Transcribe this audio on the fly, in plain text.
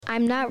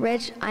I'm not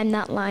rich, I'm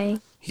not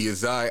lying. He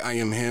is I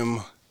am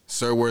him.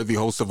 Sir Worthy,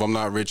 host of I'm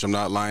Not Rich, I'm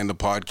Not Lying, the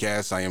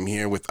podcast. I am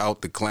here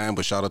without the clan,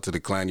 but shout out to the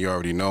clan, you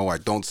already know. I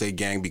don't say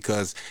gang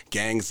because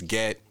gangs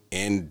get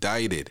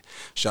indicted.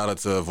 Shout out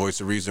to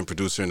Voice of Reason,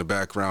 producer in the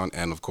background,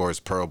 and of course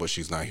Pearl, but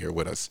she's not here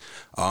with us.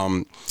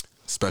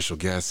 Special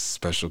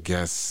guest.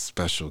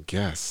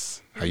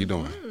 How you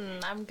doing?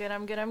 I'm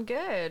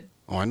good.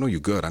 Oh, I know you're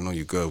good.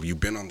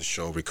 You've been on the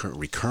show,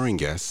 recurring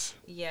guest.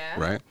 Yeah.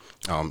 Right?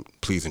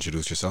 Please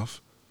introduce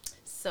yourself.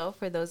 So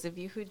for those of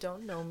you who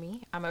don't know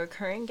me, I'm a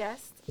recurring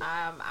guest.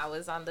 I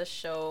was on the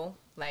show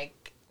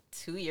like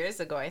 2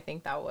 years ago, I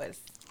think that was.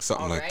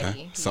 Something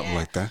already.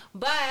 like that.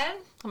 But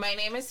my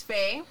name is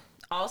Faye,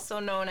 also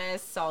known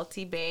as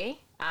Salty Bae.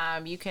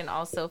 You can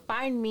also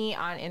find me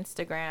on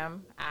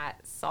Instagram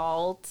at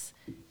salt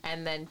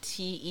and then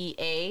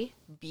TEABAE.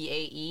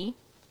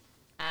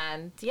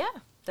 And yeah,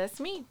 that's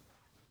me.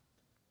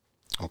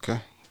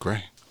 Okay,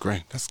 great.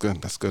 That's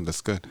good.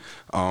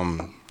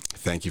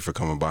 Thank you for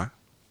coming by.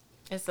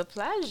 It's a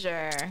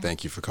pleasure.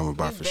 Thank you for coming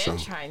by. For sure.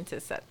 We've been trying to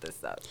set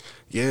this up.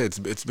 Yeah,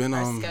 it's been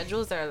Our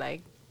schedules are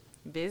like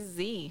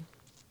busy.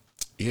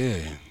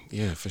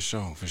 Yeah, for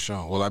sure.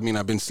 Well, I mean,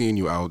 I've been seeing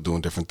you out doing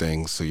different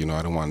things, so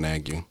I don't want to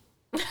nag you,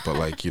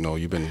 but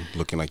you've been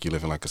looking like you're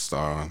living like a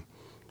star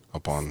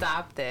up on.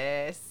 Stop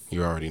this.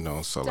 You already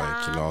know, so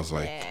I was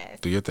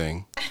like, do your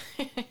thing.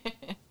 I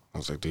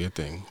was like, do your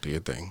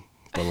thing.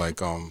 But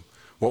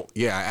well,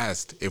 yeah, I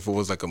asked if it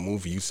was like a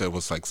movie. You said it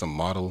was like some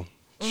model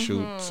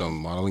shoot,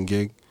 some modeling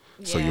gig.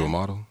 Yeah. So you a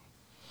model?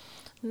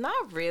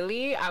 Not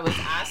really. I was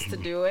asked to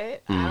do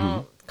it. I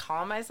don't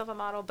call myself a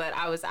model, but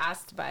I was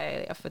asked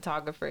by a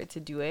photographer to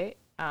do it.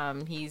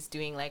 He's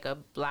doing like a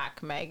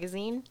black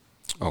magazine.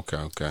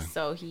 Okay.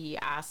 So he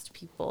asked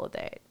people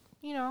that,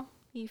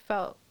 he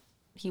felt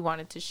he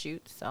wanted to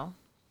shoot. So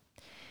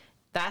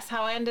that's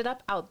how I ended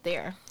up out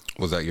there.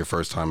 Was that your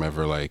first time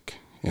ever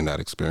in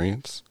that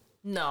experience?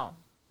 No.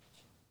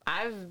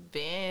 I've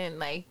been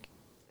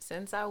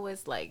since I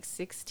was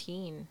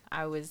 16,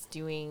 I was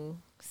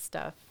doing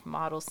stuff,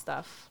 model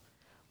stuff.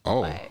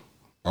 Okay.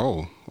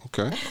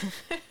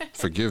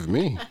 Forgive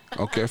me.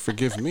 Okay,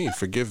 forgive me.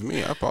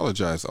 I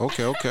apologize.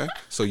 Okay.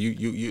 So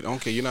you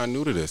okay, you're not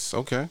new to this.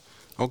 Okay.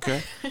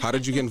 How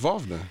did you get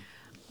involved then?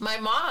 My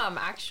mom,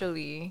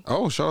 actually.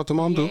 Oh, shout out to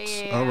Mom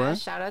Dukes. Yeah. All right.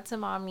 Shout out to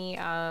Mommy.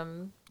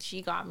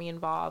 She got me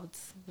involved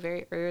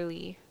very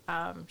early.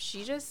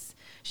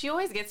 She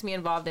always gets me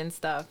involved in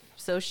stuff.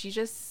 So she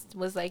just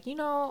was like,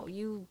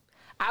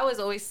 I was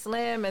always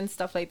slim and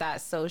stuff like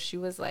that. So she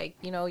was like,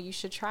 you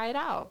should try it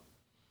out.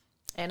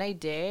 And I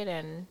did,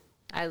 and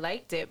I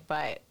liked it,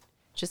 but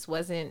just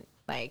wasn't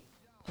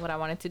what I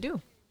wanted to do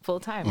full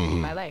time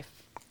in my life.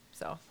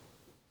 So,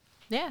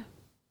 yeah.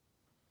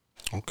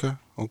 Okay.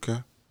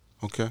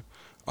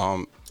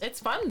 It's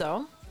fun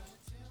though.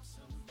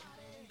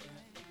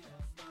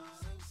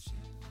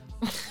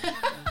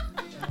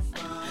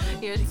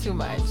 You're too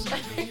much.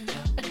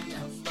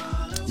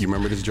 You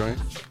remember this joint?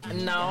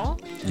 No.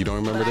 You don't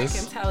remember this? I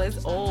can tell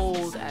it's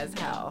old as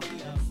hell.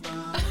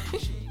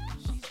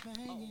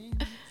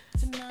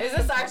 Is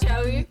this R.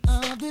 Kelly?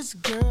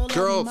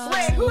 Girl.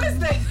 Wait, who is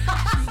this?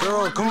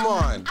 Girl, come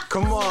on.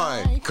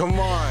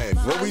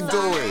 What we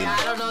doing?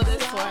 I don't know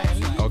this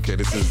one. Okay,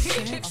 this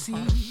is.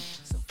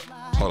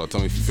 Hold on, tell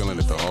me if you're feeling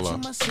it though. Hold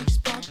on.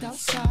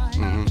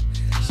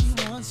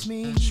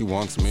 She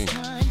wants me.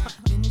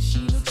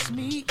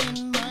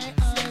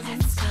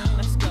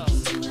 Let's go.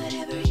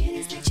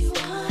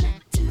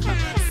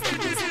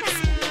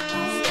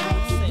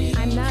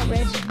 I'm not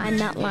rich, I'm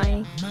not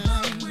lying.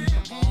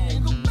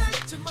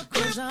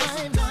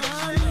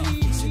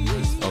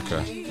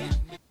 Okay.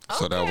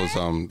 So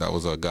that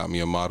was Got Me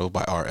a Model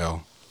by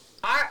RL.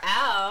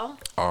 RL?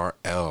 RL.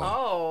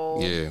 Oh.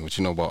 Yeah, what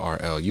you know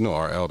about RL? You know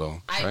RL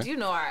though, right? I do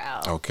know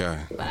RL. Okay.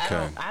 But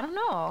I don't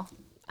know.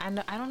 I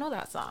don't know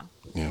that song.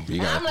 Yeah,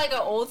 and I'm like an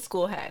old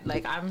school head.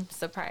 I'm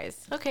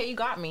surprised. Okay, you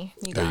got me.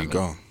 There you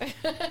go.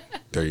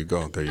 There you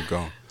go.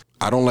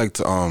 I don't like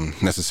to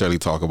necessarily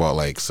talk about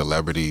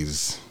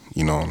celebrities,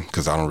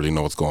 because I don't really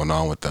know what's going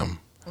on with them.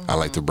 I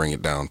like to bring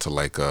it down to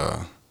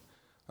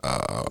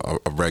a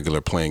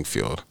regular playing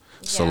field.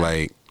 Yeah. So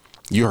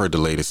you heard the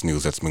latest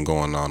news that's been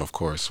going on, of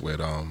course,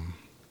 with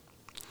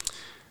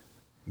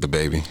the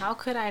baby. How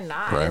could I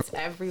not? Right? It's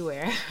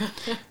everywhere.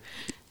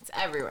 It's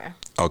everywhere.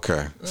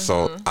 Okay.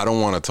 So I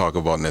don't want to talk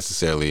about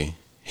necessarily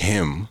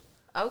him.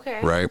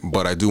 Okay. Right?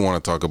 But I do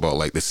want to talk about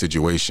the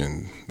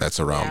situation that's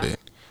around it.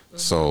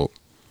 So,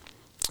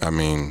 I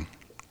mean,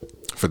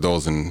 for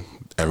those and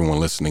everyone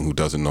listening who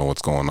doesn't know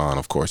what's going on,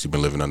 of course, you've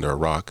been living under a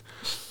rock.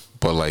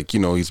 But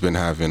he's been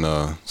having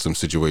some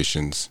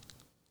situations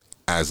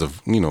as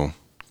of,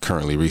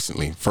 currently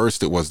recently.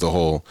 First, it was the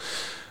whole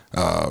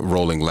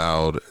Rolling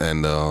Loud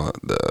and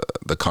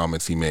the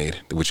comments he made,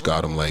 which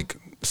got him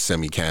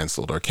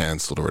semi-canceled or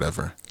canceled or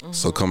whatever.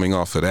 So coming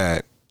off of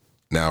that,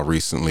 now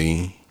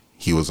recently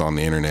he was on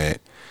the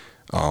internet,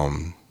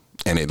 and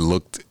it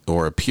looked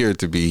or appeared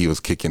to be he was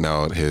kicking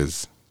out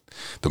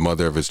the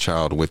mother of his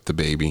child with the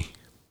baby.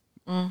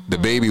 The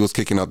baby was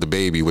kicking out the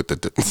baby with the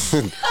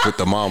with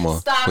the mama,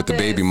 Stop with the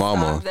this, baby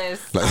mama. Stop this.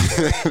 Stop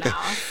it right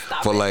now.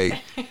 Stop But it.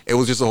 like, it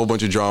was just a whole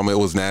bunch of drama. It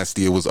was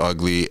nasty. It was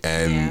ugly,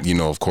 and Yeah. you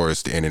know, of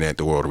course, the internet,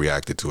 the world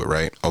reacted to it,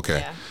 right? Okay.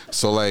 Yeah.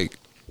 So like,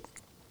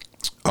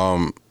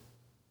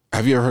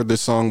 have you ever heard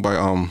this song by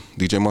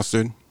DJ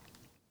Mustard?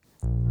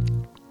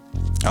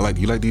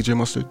 You like DJ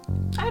Mustard?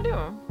 I do.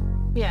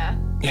 Yeah.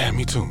 Yeah,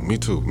 me too. Me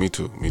too. Me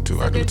too. Me too.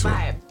 It's a I do good too.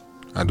 vibe.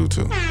 I do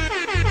too.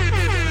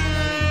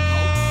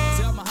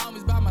 Tell my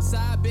homies by my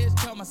side, bitch.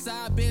 Tell my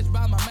side, bitch,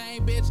 by my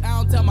main bitch. I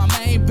don't tell my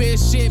main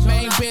bitch shit.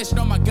 Main bitch,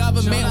 know my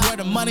government, where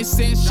the money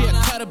send shit.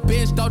 Cut a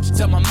bitch, don't you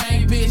tell my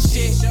main bitch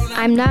shit.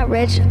 I'm not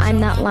rich, I'm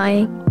not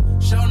lying.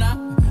 Show now.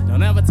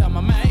 Don't ever tell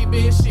my main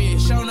bitch shit.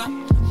 Show now.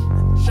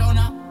 Show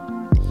now.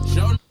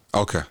 Show now.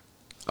 Okay.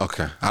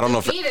 Okay. I don't know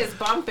if Beat is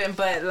bumping,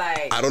 but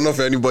like, I don't know if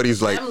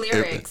anybody's like. Them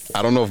lyrics.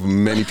 I don't know if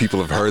many people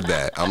have heard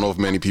that. I don't know if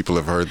many people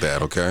have heard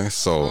that. Okay,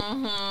 so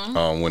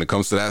when it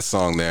comes to that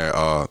song, there,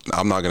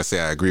 I'm not gonna say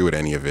I agree with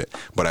any of it,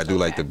 but I do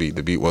like the beat.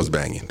 The beat was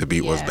banging. The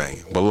beat was Yeah.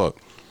 banging. But look,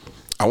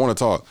 I want to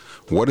talk.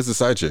 What is the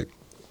side chick?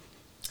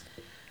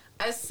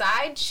 a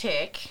side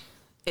chick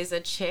is a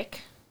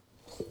chick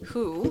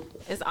who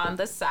is on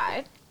the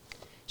side.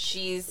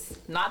 She's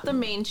not the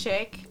main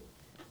chick.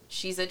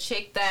 She's a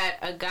chick that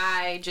a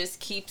guy just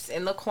keeps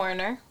in the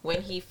corner.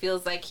 When he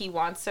feels like he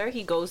wants her,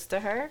 he goes to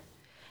her.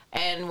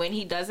 And when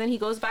he doesn't, he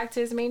goes back to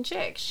his main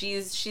chick.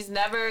 She's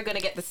never going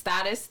to get the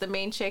status the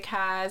main chick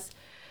has.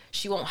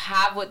 She won't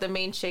have what the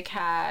main chick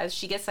has.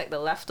 She gets like the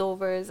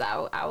leftovers,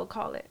 I would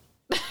call it.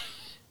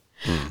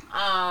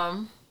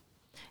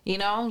 You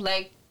know,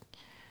 like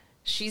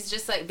she's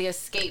just like the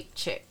escape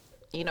chick.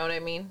 You know what I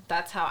mean?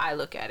 That's how I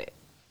look at it.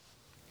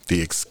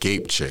 The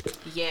escape chick.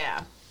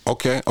 Yeah.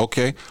 Okay.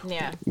 Okay.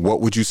 Yeah. What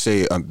would you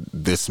say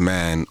this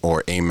man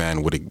or a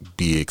man would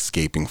be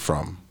escaping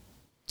from?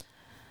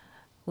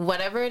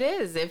 Whatever it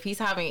is, if he's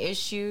having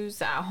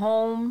issues at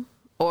home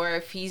or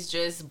if he's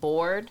just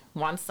bored,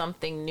 wants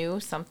something new,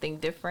 something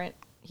different,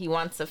 he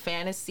wants a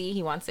fantasy,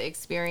 he wants an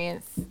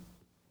experience,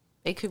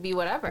 it could be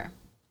whatever.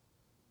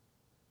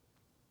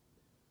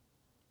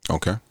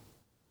 Okay.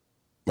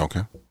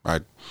 Okay. I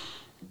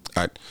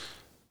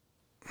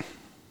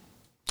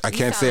You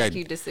can't sound say like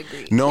you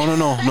disagree. No.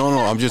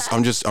 I'm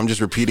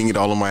just repeating it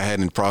all in my head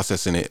and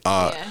processing it.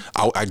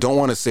 I don't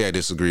want to say I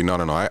disagree. No.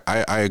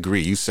 I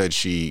agree. You said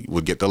she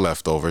would get the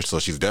leftovers, so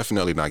she's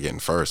definitely not getting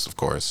first, of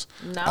course.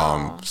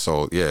 No.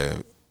 So yeah.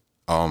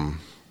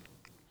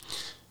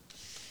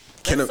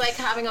 It's like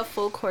having a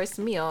full course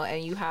meal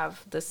and you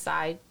have the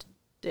side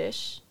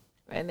dish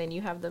and then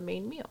you have the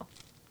main meal.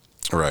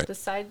 Right. The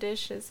side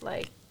dish is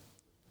like,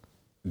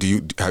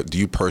 Do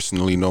you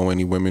personally know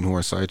any women who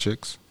are side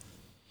chicks?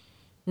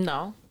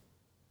 no.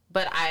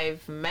 But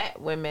I've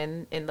met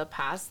women in the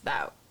past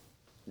that,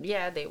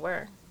 yeah, they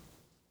were.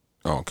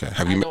 Oh, okay.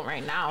 I don't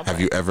right now. Have but-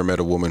 you ever met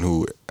a woman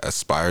who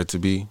aspired to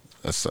be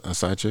a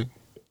side chick?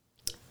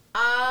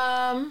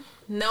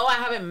 No, I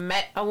haven't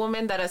met a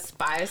woman that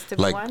aspires to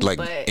be one. Like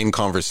but in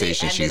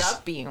conversation, they ended she's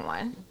up being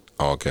one.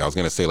 Oh, okay. I was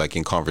gonna say like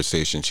in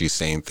conversation, she's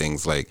saying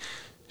things like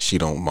she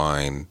don't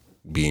mind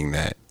being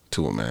that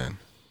to a man.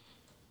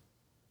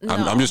 No.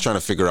 I'm just trying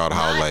to figure out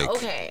how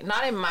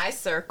Not in my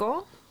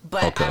circle,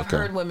 but Okay, I've okay.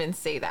 heard women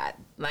say that.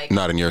 Like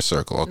not in your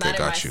circle. Okay, not in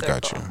got my you,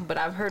 got circle, you. But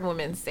I've heard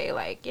women say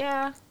like,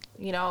 yeah,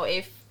 you know,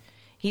 if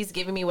he's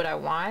giving me what I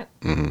want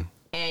Mm-hmm.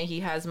 and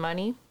he has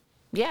money,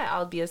 yeah,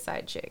 I'll be a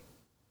side chick.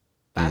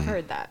 I've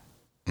heard that.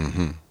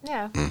 Mm-hmm.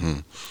 Yeah.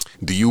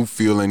 Do you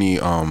feel any?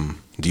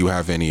 Do you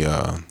have any?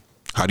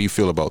 How do you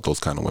feel about those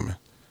kind of women?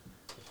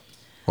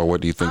 Or what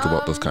do you think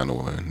about those kind of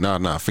women?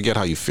 Nah. Forget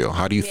how you feel.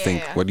 How do you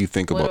think? Yeah. What do you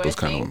think What about do I those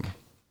kind of think?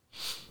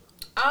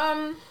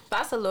 women?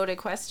 That's a loaded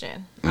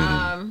question.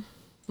 Mm-hmm.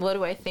 What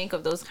do I think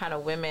of those kind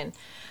of women?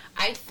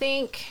 I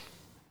think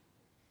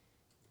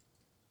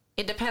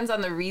it depends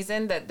on the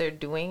reason that they're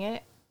doing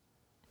it.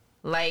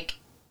 Like,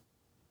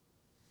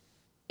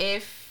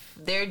 if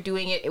they're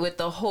doing it with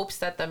the hopes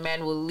that the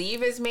man will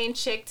leave his main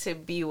chick to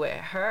be with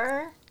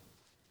her,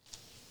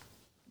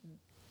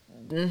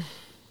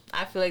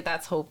 I feel like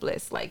that's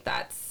hopeless. Like,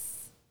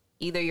 that's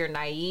either you're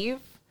naive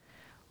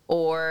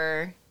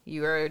or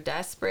you're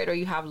desperate or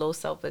you have low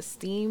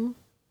self-esteem.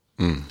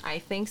 I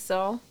think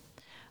so.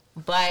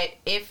 But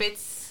if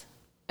it's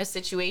a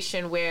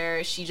situation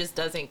where she just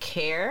doesn't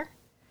care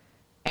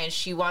and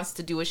she wants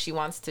to do what she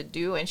wants to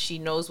do and she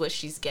knows what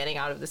she's getting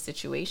out of the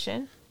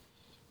situation,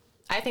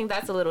 I think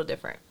that's a little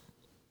different.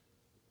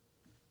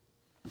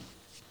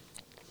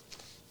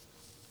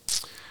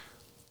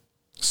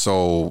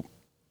 So,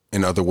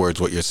 in other words,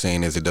 what you're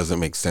saying is it doesn't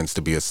make sense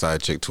to be a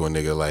side chick to a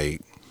nigga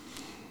like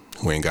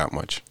who ain't got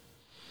much.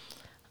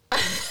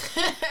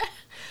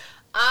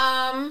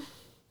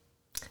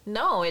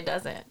 No, it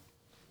doesn't.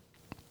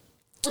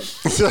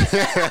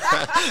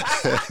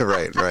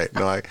 right.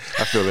 No, I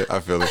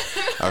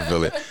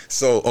feel it.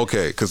 So,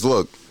 okay, because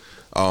look,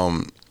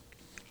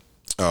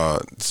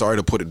 sorry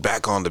to put it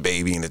back on the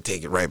baby and to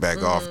take it right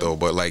back off though,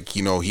 but like,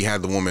 you know, he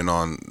had the woman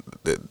on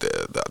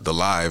the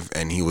live,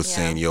 and he was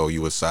saying, "Yo,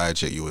 you a side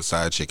chick, you a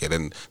side chick," and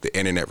then the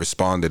internet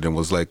responded and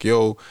was like,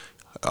 "Yo,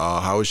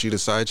 how is she the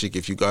side chick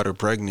if you got her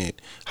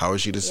pregnant? How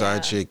is she the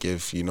side chick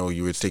if you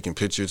were taking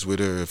pictures with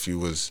her? If you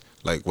was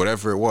like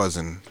whatever it was?"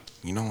 And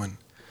and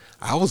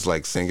I was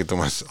like thinking to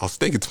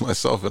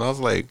myself, and I was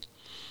like,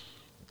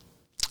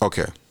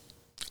 okay,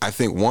 I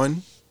think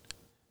one,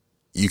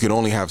 you can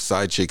only have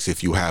side chicks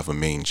if you have a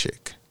main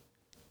chick.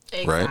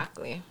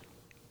 Exactly. Right?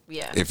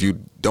 Yeah. If you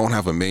don't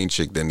have a main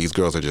chick, then these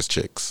girls are just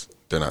chicks.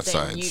 They're not then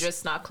sides. You're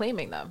just not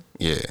claiming them.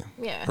 Yeah.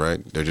 Yeah.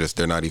 Right?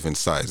 They're not even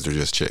sides. They're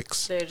just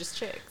chicks. They're just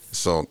chicks.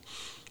 So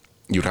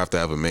you'd have to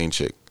have a main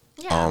chick.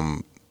 Yeah.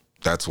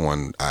 That's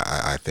one.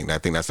 I think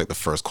that's like the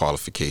first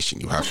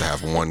qualification. You have to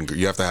have one.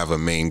 You have to have a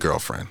main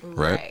girlfriend,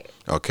 right?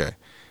 Okay.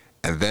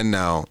 And then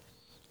now,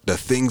 the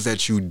things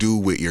that you do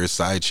with your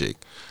side chick.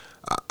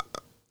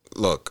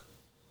 Look,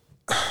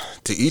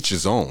 to each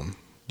his own.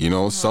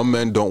 Some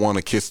men don't want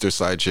to kiss their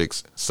side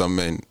chicks. Some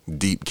men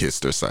deep kiss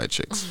their side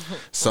chicks.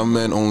 Some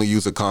men only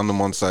use a condom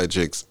on side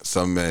chicks.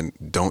 Some men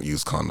don't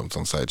use condoms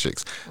on side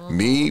chicks.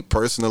 Me,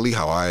 personally,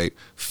 how I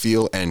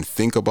feel and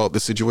think about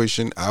the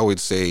situation, I would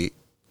say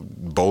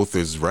both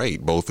is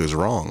right, both is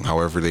wrong.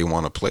 However they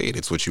want to play it,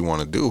 it's what you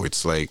want to do.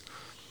 It's like...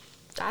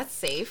 That's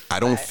safe. I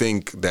don't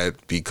think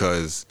that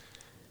because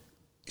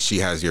she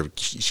has your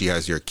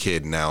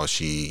kid now,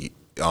 she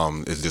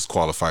is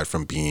disqualified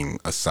from being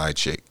a side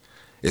chick.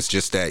 It's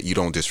just that you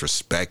don't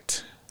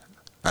disrespect.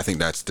 I think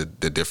that's the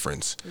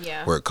difference.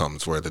 Yeah. Where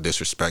the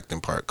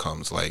disrespecting part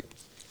comes. Like,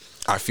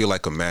 I feel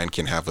like a man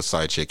can have a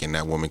side chick and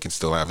that woman can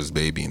still have his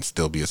baby and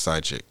still be a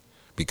side chick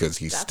because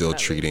he's still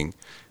treating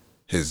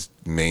his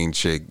main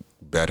chick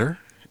better,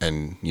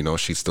 and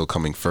she's still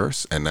coming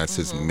first, and that's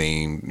his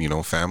main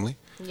family.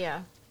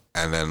 Yeah.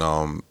 And then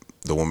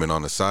the woman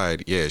on the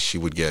side, she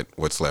would get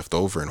what's left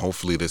over, and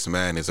hopefully this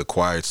man has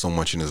acquired so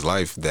much in his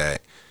life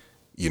that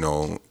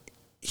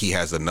he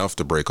has enough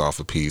to break off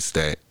a piece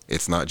that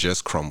it's not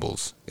just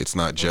crumbles. It's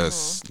not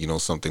just,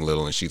 something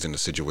little and she's in a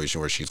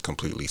situation where she's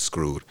completely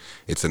screwed.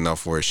 It's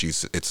enough where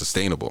it's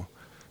sustainable,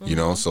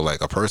 So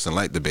like a person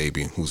like the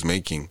baby who's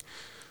making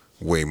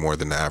way more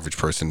than the average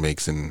person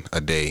makes in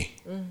a day,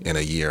 in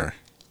a year,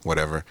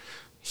 whatever,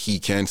 he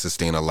can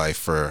sustain a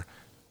life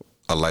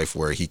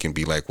where he can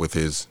be like with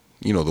his,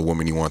 the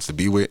woman he wants to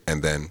be with,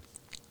 and then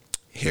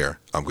here,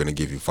 I'm going to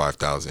give you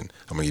 5,000.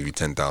 I'm going to give you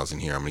 10,000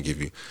 here. I'm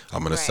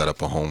going to set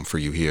up a home for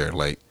you here.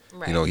 Like,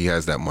 he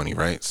has that money,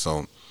 right?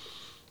 So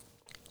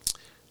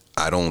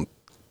I don't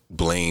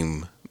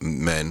blame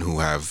men who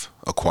have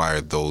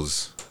acquired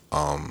those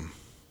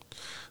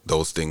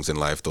things in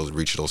life,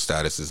 reach those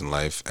statuses in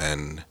life,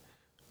 and,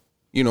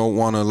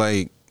 want to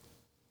like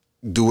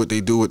do what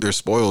they do with their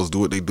spoils, do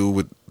what they do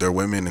with their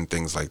women and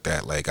things like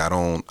that. Like,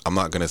 I'm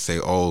not going to say,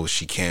 oh,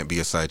 she can't be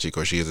a side chick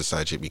or she is a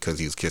side chick because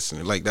he's kissing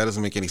her. Like, that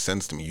doesn't make any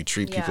sense to me. You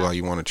treat people how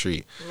you want to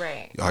treat.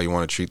 Right. How you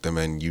want to treat them,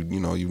 and you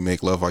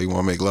make love how you want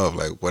to make love.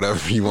 Like,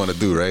 whatever you want to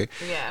do, right?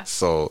 Yeah.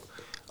 So,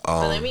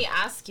 but let me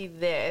ask you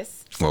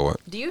this. Well, what?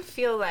 Do you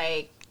feel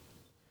like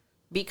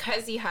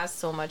because he has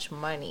so much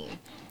money,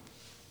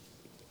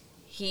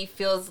 he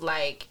feels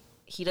like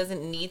he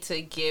doesn't need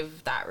to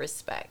give that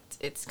respect?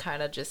 It's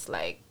kind of just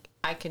like,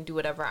 I can do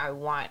whatever I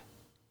want.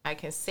 I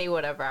can say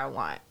whatever I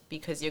want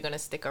because you're going to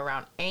stick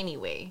around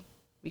anyway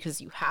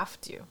because you have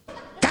to.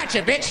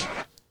 Gotcha, bitch.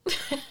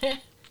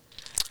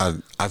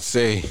 I'd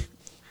say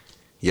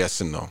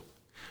yes and no.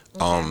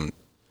 Okay.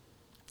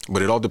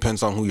 But it all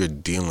depends on who you're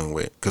dealing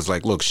with. Because,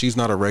 like, look, she's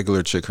not a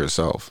regular chick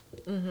herself.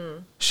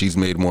 Mm-hmm. She's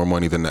made more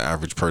money than the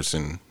average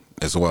person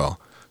as well.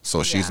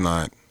 So she's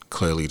not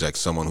clearly like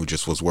someone who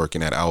just was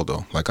working at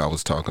Aldo, like I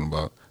was talking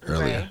about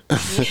earlier.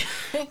 Right?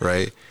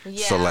 Right?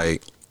 Yeah. So,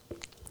 like,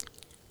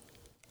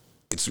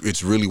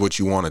 it's really what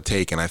you want to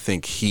take, and I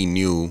think he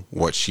knew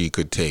what she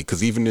could take.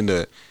 Because even in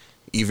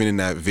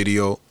that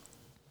video,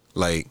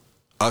 like,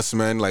 us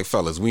men, like,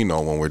 fellas, we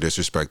know when we're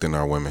disrespecting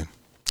our women.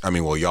 I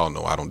mean, well, y'all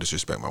know I don't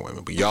disrespect my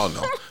women, but y'all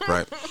know,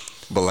 right?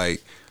 But,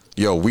 like,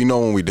 yo, we know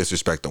when we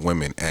disrespect the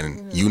women,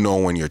 and you know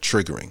when you're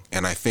triggering.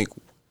 And I think,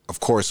 of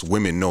course,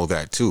 women know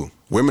that too.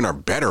 Women are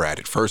better at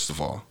it, first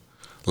of all.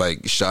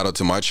 Like, shout out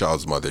to my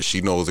child's mother. She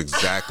knows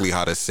exactly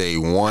how to say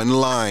one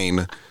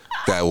line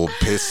that will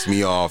piss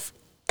me off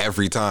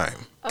every time.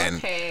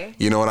 Okay. And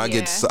you know what? I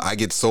get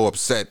so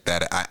upset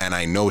that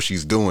I know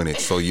she's doing it.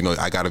 So,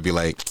 I got to be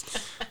like,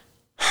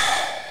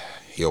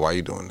 yo, why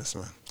you doing this,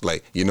 man?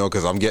 Like,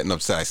 because I'm getting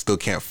upset. I still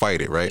can't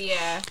fight it, right?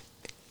 Yeah.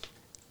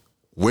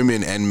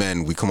 Women and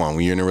men, when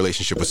you're in a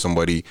relationship with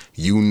somebody,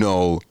 you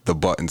know the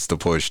buttons to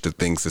push, the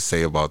things to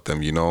say about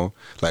them,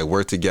 Like,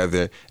 we're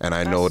together, and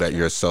I know that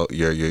you're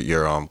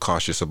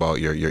cautious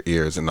about your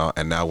ears, and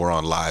now we're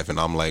on live, and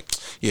I'm like,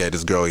 yeah,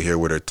 this girl here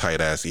with her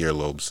tight ass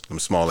earlobes, them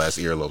small ass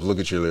earlobes. Look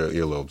at your little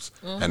earlobes,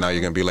 and now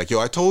you're gonna be like,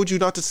 yo, I told you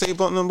not to say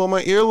something about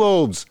my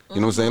earlobes. You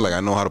know what I'm saying? Like, I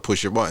know how to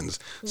push your buttons.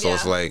 So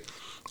it's like,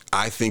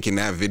 I think in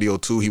that video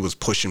too, he was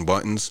pushing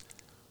buttons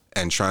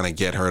and trying to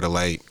get her to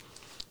like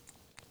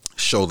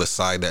show the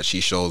side that she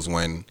shows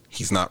when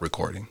he's not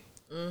recording.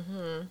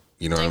 Mm-hmm.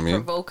 You know what I mean?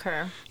 Provoke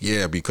her.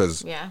 Yeah,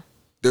 because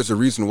there's a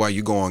reason why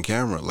you go on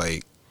camera.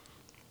 Like,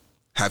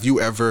 have you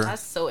ever?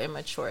 That's so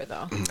immature,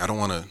 though. I don't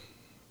want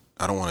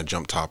to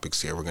jump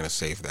topics here. We're gonna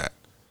save that.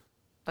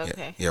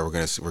 Okay. Yeah, we're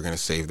gonna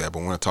save that. But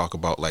we're gonna talk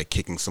about like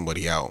kicking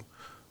somebody out.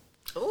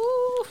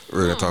 Ooh.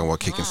 We're gonna talk about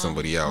kicking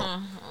somebody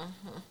out.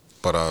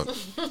 But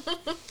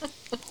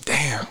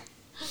damn.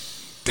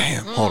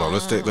 Hold on.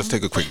 Let's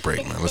take a quick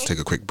break, man. Let's take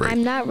a quick break.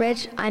 I'm not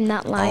rich. I'm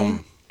not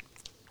lying.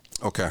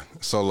 Okay.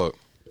 So look,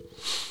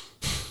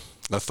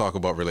 let's talk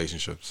about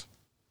relationships.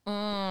 Okay.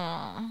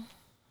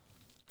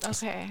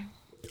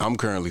 I'm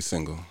currently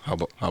single. How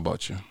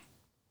about you?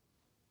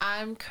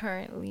 I'm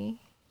currently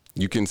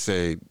You can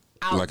say,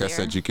 out like there. I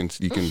said, you can.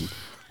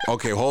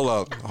 Okay, hold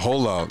up.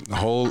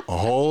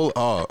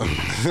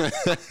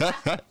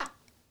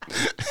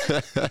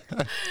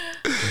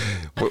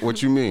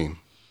 What you mean?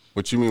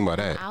 What you mean by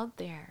that? out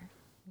there.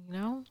 You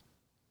know,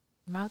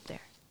 I'm out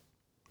there.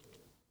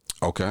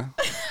 Okay.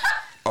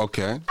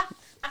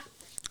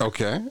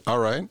 All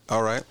right.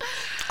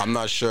 I'm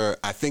not sure.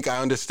 I think I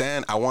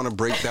understand. I want to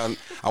break down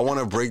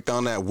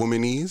that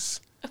womanese.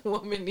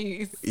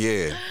 Womanese.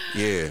 Yeah.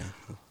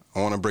 I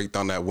want to break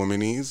down that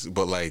womanese,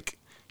 but like,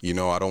 you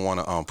know, I don't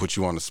want to put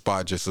you on the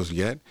spot just as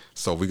yet.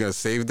 So we're gonna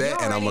save that,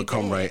 You and I'm gonna already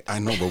come did. right. I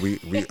know, but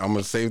I'm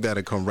gonna save that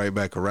and come right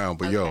back around.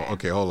 But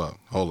Okay. hold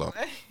up.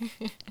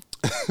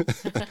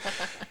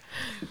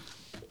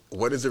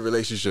 What is a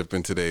relationship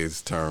in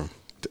today's term?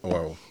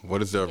 Well,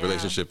 what is a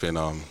relationship in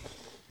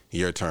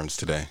your terms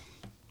today?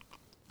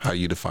 How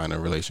you define a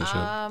relationship?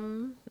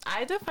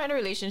 I define a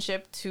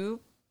relationship two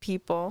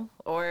people,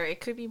 or it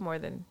could be more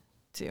than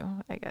two,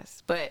 I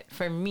guess. But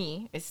for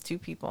me, it's two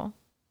people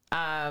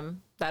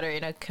that are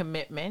in a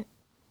commitment.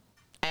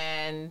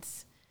 And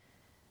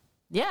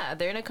yeah,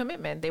 they're in a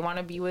commitment. They want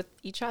to be with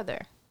each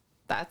other.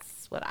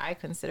 That's what I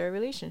consider a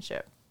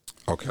relationship.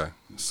 Okay.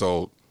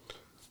 So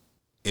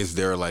is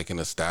there like an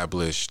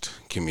established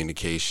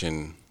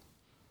communication?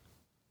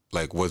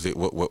 Like, was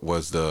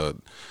the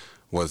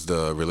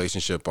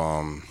relationship,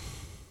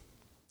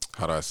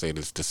 how do I say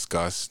this,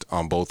 discussed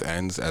on both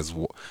ends as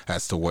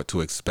to what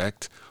to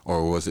expect?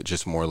 Or was it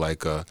just more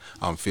like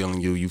I'm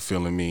feeling you, you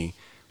feeling me,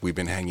 we've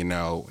been hanging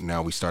out,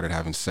 now we started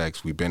having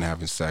sex, we've been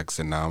having sex,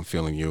 and now I'm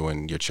feeling you,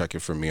 and you're checking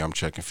for me, I'm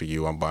checking for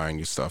you, I'm buying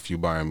you stuff, you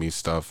buying me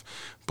stuff,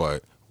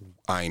 but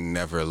I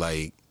never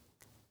like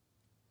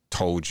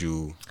told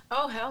you.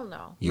 Oh, hell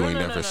no. You No, ain't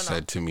no, never no.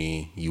 said to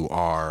me you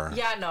are.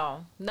 Yeah,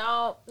 no.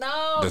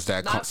 Does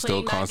that Not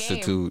still playing that game.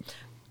 constitute?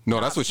 No,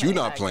 that's what you're playing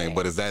not that playing. game.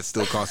 But does that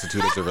still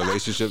constitute as a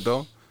relationship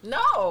though?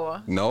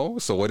 No. No.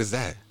 So what is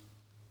that?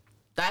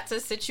 That's a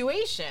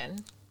situation.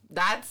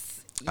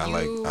 That's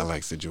I you.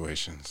 like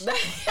situations.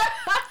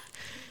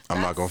 I'm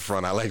not gonna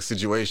front. I like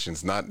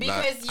situations. Not.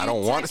 Because I you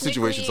don't want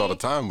situations all the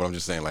technically- time. But I'm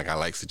just saying, like, I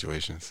like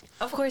situations.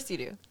 Of course you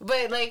do.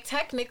 But like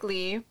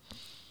technically,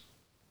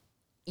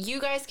 you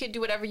guys could do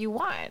whatever you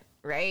want,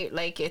 right?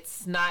 Like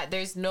it's not.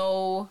 There's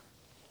no.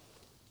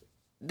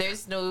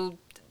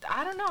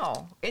 I don't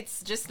know.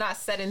 It's just not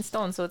set in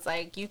stone. So it's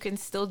like you can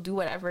still do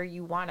whatever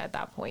you want at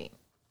that point.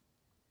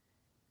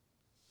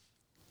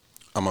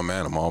 I'm a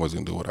man. I'm always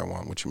gonna do what I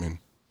want. What you mean?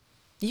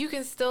 You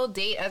can still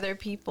date other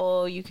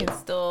people. You can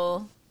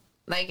still,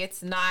 like,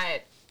 it's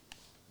not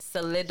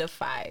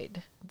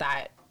solidified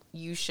that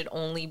you should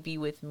only be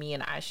with me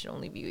and I should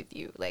only be with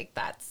you. Like,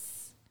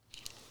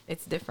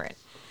 it's different.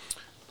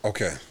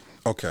 Okay.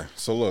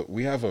 So look,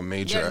 we have a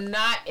major. You're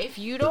not, if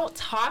you don't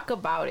talk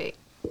about it,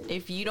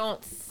 if you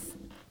don't,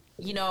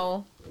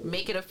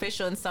 make it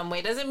official in some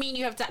way, doesn't mean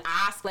you have to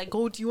ask, like,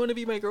 oh, do you want to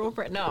be my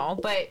girlfriend? No,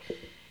 but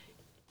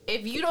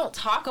if you don't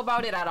talk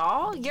about it at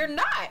all, you're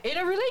not in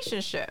a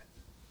relationship.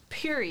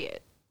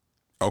 Period.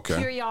 Okay.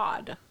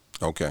 Period.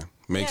 Okay.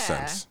 Makes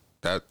Yeah. sense.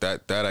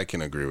 That I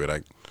can agree with.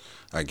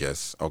 I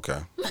guess.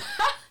 Okay.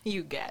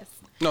 You guess.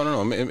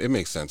 No. It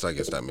makes sense. I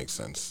guess that makes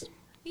sense.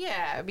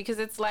 Yeah, because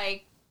it's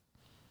like,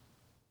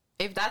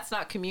 if that's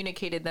not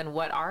communicated, then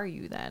what are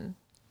you then?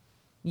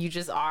 You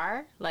just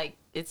are? Like,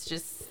 it's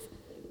just,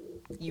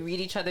 you read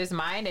each other's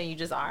mind and you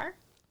just are?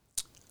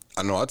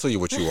 I know. I'll tell you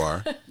what you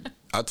are.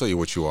 I'll tell you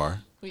what you are.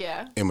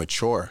 Yeah.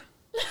 Immature.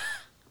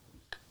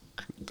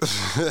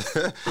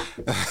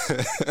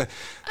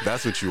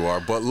 That's what you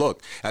are. But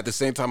look, at the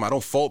same time, I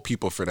don't fault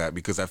people for that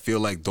because I feel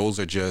like those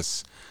are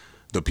just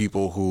the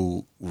people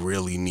who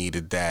really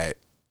needed that.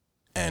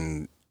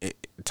 And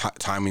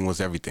timing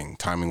was everything.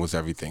 Timing was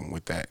everything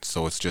with that.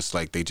 So it's just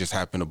like they just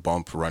happen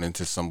to run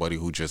into somebody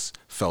who just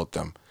felt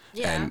them.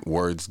 Yeah. And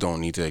words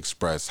don't need to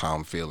express how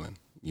I'm feeling.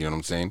 You know what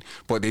I'm saying?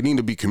 But they need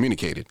to be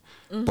communicated.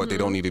 But they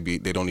don't need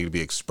to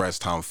be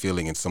expressed how I'm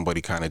feeling, and somebody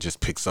kind of just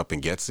picks up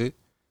and gets it.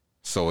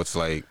 So it's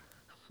like,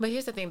 But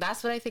here's the thing.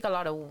 That's where a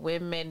lot of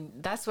women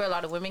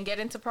get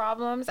into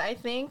problems, I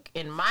think,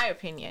 in my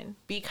opinion,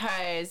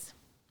 because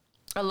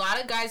a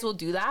lot of guys will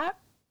do that,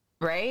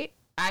 right?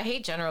 I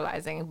hate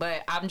generalizing,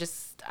 but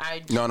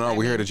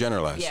we're here to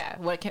generalize. Yeah.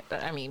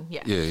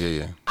 Yeah.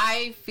 Yeah.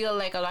 I feel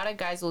like a lot of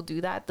guys will do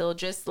that. They'll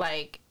just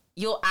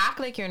you'll act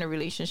like you're in a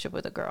relationship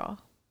with a girl,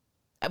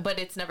 but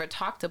it's never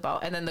talked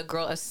about. And then the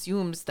girl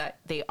assumes that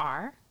they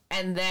are.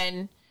 And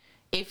then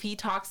if he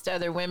talks to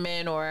other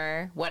women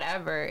or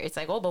whatever, it's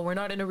like, oh, but we're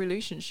not in a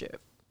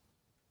relationship.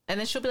 And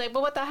then she'll be like,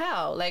 but what the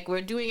hell? Like,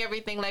 we're doing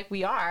everything like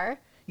we are.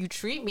 You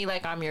treat me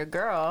like I'm your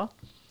girl.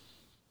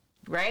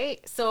 Right?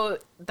 So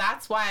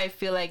that's why I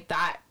feel like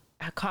that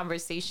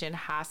conversation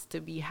has to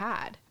be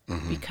had.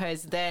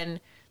 Because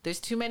then there's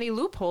too many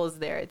loopholes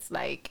there. It's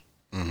like,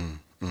 and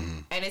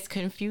it's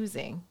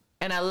confusing.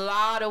 And a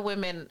lot of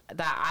women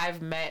that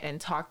I've met and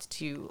talked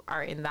to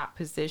are in that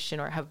position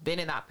or have been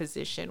in that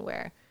position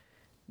where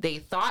they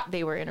thought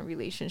they were in a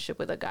relationship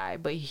with a guy,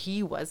 but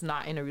he was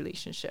not in a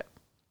relationship.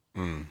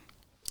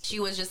 She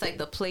was just like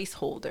the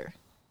placeholder.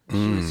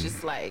 She was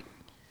just like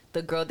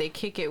the girl they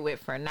kick it with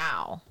for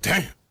now.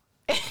 Damn.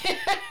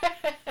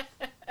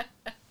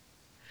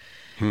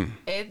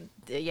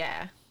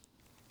 Yeah.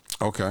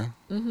 Okay.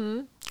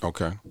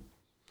 Okay.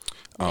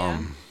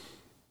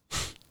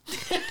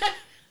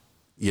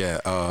 Yeah.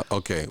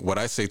 Okay. What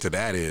I say to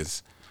that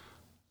is,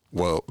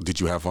 well, did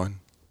you have fun?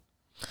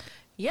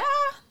 Yeah.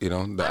 You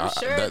know, I'm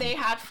sure they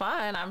had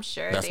fun. I'm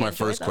sure that's they my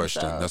first enjoyed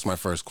question. themselves. That's my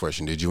first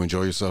question. Did you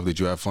enjoy yourself? Did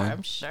you have fun?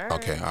 I'm sure.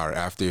 Okay. All right.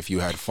 After, if you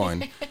had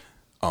fun,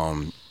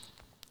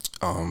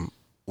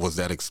 was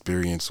that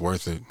experience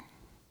worth it?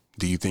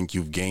 Do you think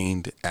you've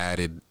gained,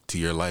 added to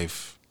your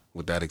life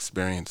with that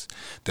experience?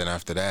 Then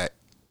after that,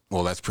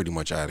 well, that's pretty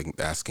much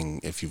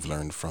asking if you've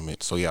learned from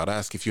it. So yeah, I'll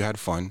ask if you had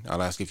fun.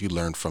 I'll ask if you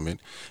learned from it.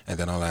 And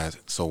then I'll ask,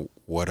 so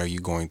what are you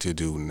going to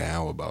do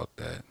now about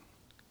that?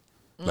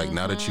 Like,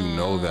 now that you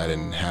know that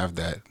and have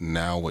that,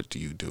 now what do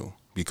you do?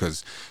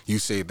 Because you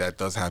say that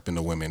does happen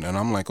to women. And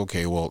I'm like,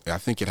 okay, well, I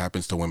think it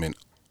happens to women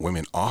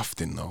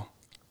often, though.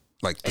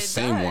 Like, the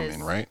same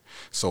woman, right?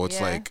 So it's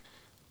like,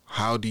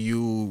 how do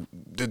you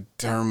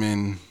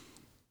determine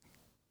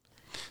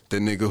the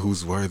nigga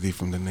who's worthy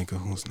from the nigga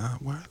who's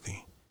not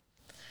worthy?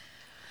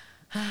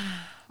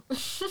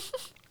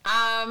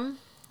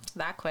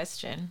 That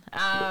question.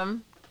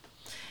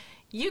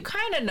 You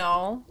kind of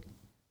know.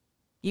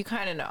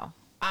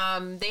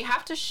 They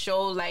have to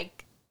show,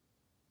 like,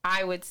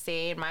 I would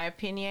say, in my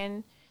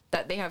opinion,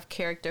 that they have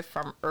character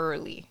from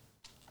early.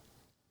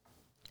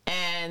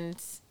 And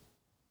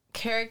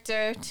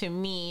character, to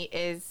me,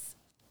 is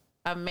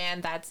a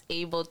man that's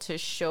able to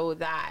show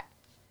that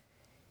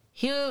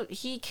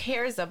he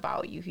cares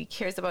about you. He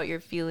cares about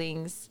your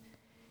feelings.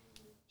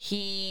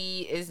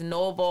 He is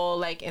noble,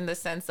 like, in the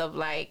sense of,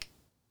 like,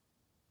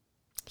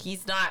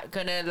 he's not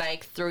gonna,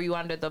 like, throw you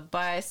under the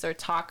bus or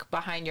talk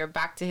behind your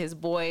back to his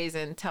boys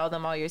and tell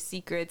them all your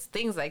secrets,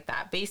 things like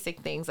that, basic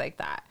things like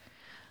that.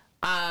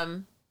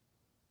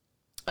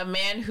 A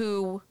man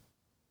who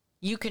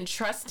you can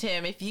trust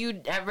him. If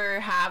you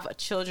ever have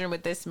children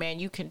with this man,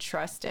 you can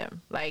trust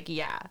him. Like,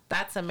 yeah,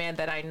 that's a man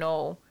that I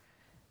know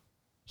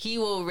he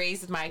will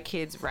raise my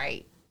kids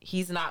right.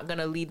 He's not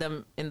gonna lead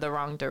them in the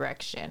wrong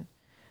direction.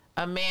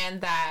 A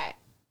man that...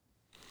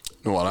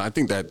 Well, I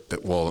think that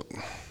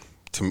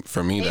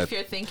for me, if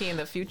you're thinking in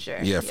the future.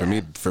 Yeah, for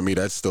me,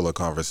 that's still a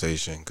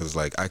conversation. Because,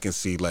 like, I can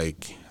see,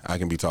 like, I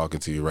can be talking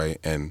to you, right?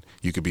 And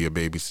you could be you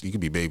could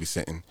be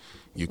babysitting.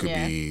 You could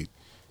be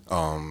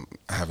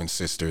having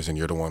sisters, and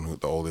you're the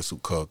oldest who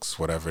cooks,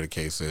 whatever the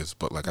case is.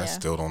 But, like, I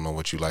still don't know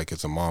what you like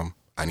as a mom.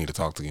 I need to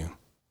talk to you.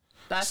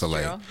 That's so,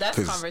 true. like,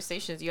 That's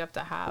conversations you have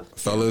to have.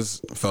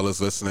 Fellas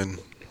listening.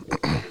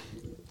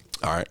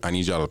 All right, I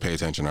need y'all to pay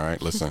attention. All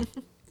right, listen,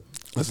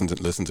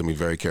 listen to me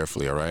very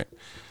carefully. All right,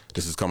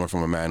 this is coming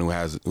from a man who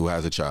has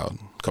a child.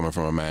 Coming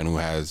from a man who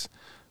has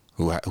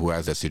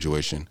that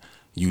situation.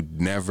 You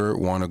never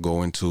want to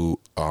go into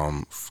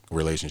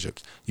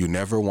relationships. You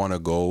never want to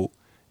go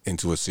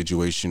into a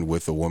situation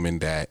with a woman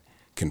that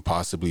can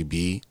possibly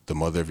be the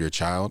mother of your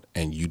child,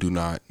 and you do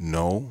not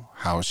know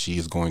how she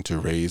is going to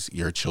raise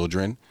your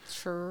children.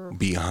 True.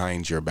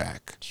 Behind your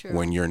back. True.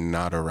 When you're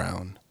not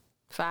around.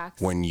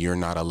 Facts. When you're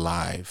not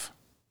alive.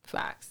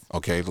 Facts.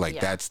 Okay, like,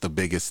 that's the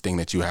biggest thing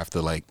that you have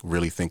to, like,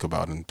 really think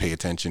about and pay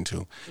attention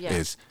to.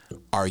 Is,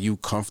 are you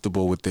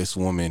comfortable with this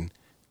woman,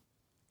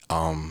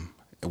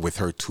 with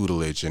her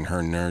tutelage and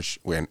her nurse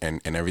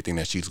and everything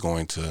that she's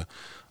going to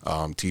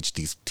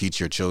teach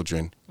your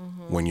children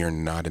when you're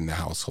not in the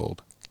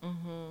household?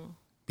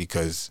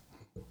 Because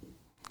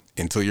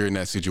until you're in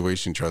that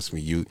situation, trust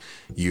me,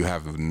 you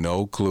have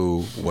no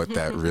clue what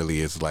that really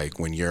is like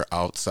when you're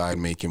outside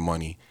making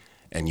money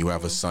and you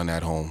have a son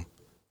at home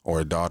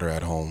or a daughter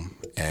at home.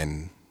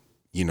 And,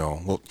 you know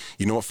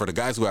what, for the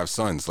guys who have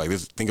sons, like,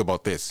 this, think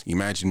about this.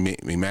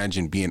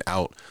 Imagine being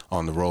out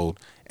on the road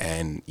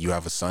and you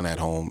have a son at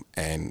home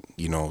and,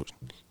 you know,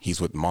 he's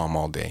with mom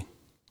all day.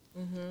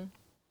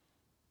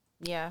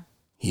 Yeah.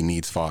 He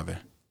needs father.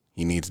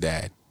 He needs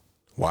dad.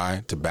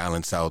 Why? To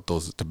balance out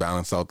those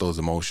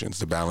emotions,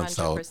 to balance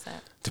 100%.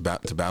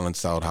 out to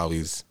balance out how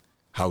he's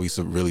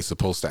really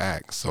supposed to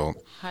act. So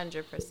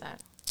 100%.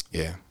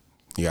 yeah,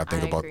 you gotta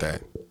think about agree.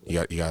 that.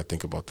 You gotta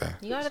think about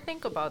that. You gotta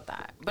think about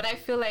that. But I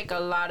feel like a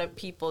lot of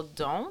people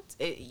don't.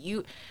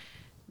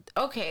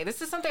 Okay,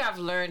 this is something I've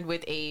learned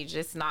with age.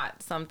 It's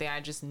not something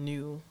I just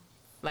knew.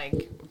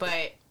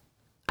 But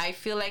I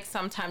feel like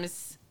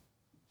sometimes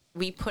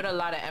we put a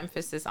lot of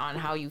emphasis on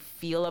how you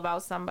feel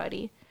about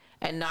somebody.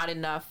 and not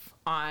enough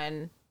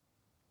on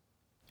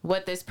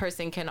what this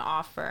person can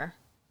offer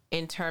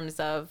in terms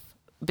of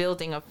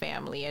building a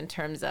family, in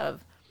terms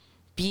of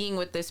being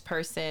with this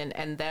person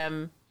and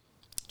them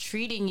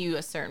treating you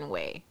a certain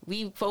way.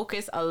 We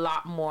focus a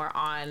lot more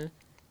on,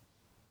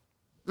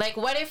 like,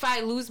 what if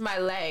I lose my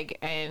leg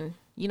and,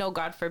 you know,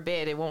 God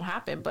forbid it won't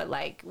happen, but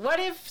like, what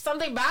if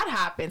something bad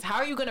happens? How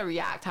are you going to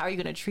react? How are you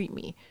going to treat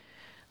me?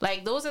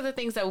 Like, those are the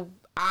things that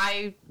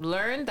I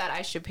learned that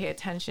I should pay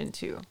attention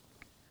to.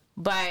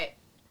 But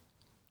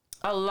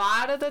a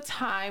lot of the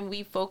time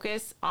we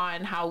focus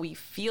on how we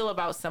feel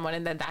about someone,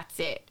 and then that's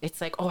it. It's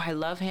like, oh, I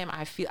love him.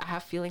 I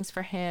have feelings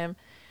for him,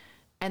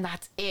 and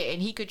that's it.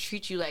 And he could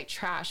treat you like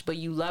trash, but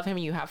you love him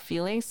and you have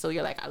feelings. So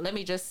you're like, let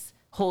me just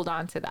hold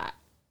on to that.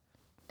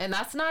 And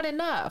that's not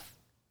enough.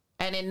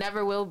 And it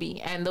never will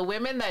be. And the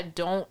women that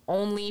don't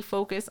only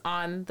focus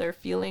on their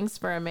feelings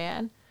for a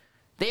man,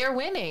 they are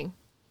winning.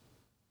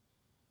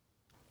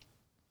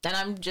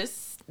 And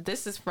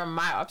this is from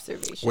my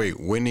observation. Wait,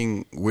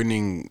 winning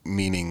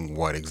meaning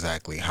what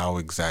exactly? How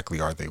exactly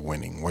are they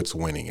winning? What's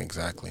winning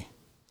exactly?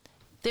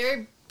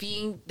 They're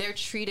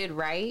treated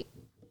right.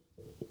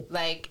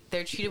 Like,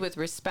 they're treated with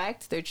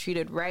respect. They're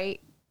treated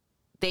right.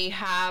 They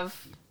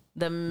have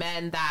the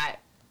men that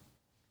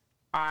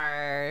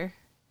are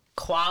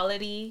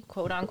quality,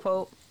 quote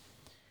unquote,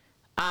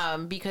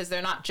 because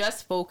they're not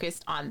just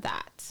focused on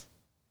that.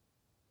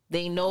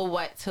 They know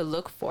what to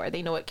look for.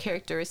 They know what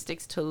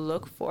characteristics to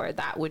look for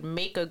that would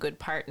make a good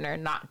partner,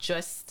 not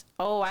just,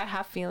 oh, I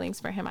have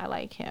feelings for him, I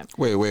like him.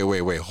 Wait.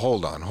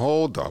 Hold on.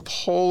 Hold up.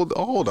 Hold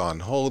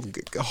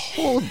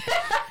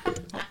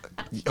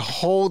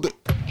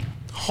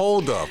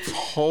up.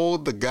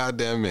 Hold the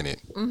goddamn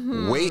minute.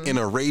 Mm-hmm. Wait in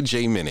a Ray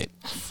J minute.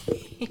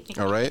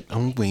 All right?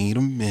 Wait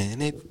a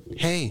minute.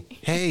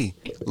 Hey.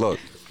 Look,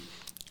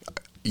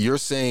 you're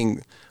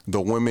saying the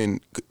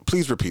women,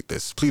 please repeat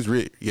this. Please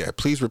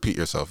repeat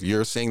yourself.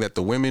 You're saying that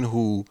the women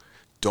who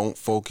don't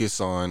focus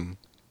on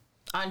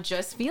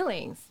just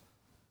feelings.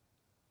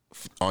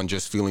 On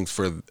just feelings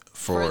for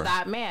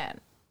that man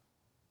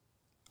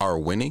are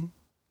winning?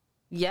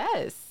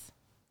 Yes.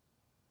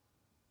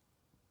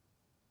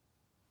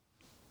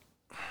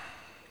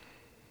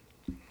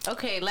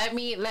 Okay, let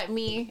me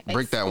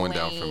break that one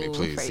down for me,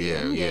 please.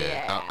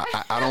 Yeah.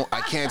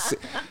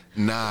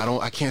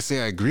 I can't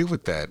say I agree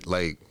with that.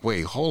 Like,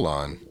 wait, hold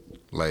on.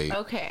 Like,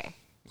 okay.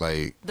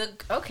 Like, let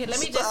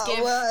me just give.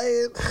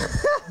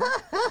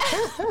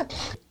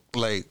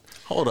 Like,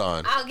 hold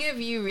on. I'll give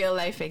you real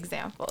life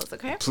examples,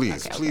 okay?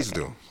 Please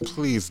do.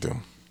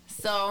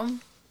 So,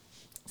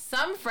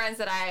 some friends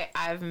that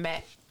I've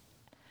met,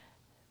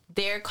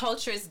 their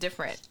culture is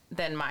different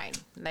than mine.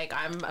 Like,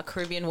 I'm a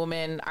Caribbean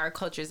woman. Our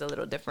culture is a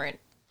little different.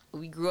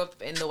 We grew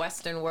up in the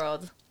Western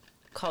world.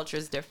 Culture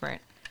is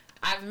different.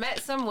 I've met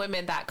some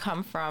women that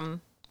come from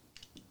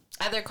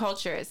other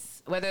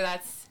cultures, whether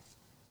that's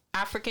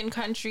African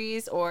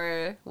countries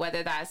or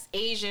whether that's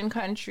Asian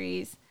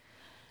countries.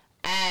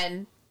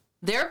 And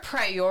their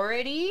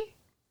priority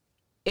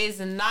is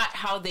not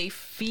how they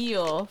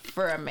feel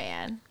for a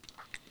man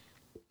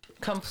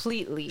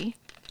completely.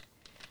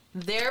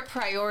 Their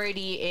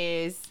priority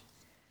is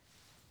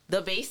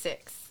the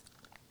basics.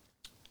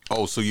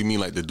 Oh, so you mean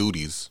like the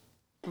duties?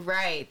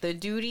 Right, the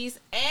duties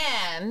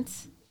and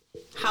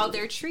how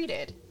they're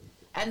treated.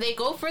 And they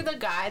go for the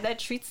guy that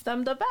treats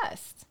them the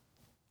best.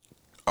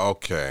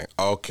 Okay.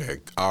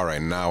 All right,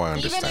 now I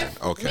understand. Even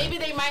if okay. Maybe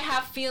they might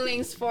have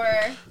feelings for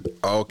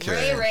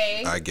okay.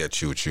 Ray. I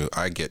get you.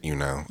 I get you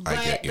now.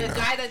 But the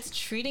guy that's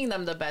treating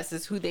them the best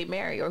is who they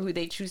marry or who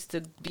they choose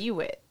to be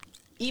with.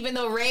 Even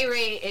though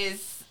Ray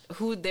is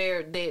who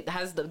they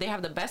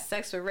have the best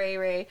sex with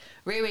Ray.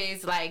 Ray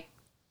is like,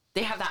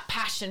 they have that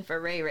passion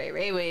for Ray.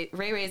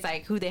 Ray is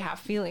like who they have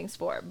feelings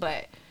for,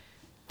 but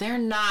they're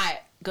not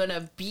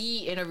gonna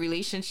be in a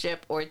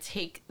relationship or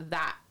take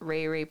that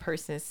Ray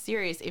person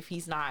serious if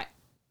he's not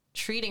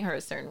treating her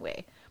a certain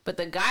way. But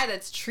the guy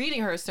that's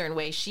treating her a certain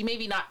way, she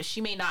may not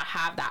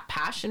have that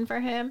passion for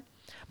him,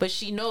 but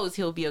she knows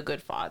he'll be a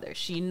good father.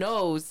 She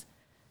knows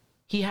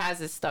he has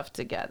his stuff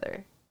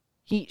together.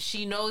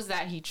 She knows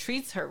that he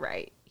treats her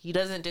right. He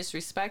doesn't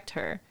disrespect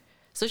her.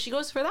 So she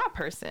goes for that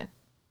person.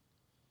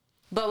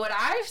 But what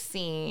I've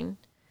seen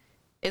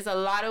is a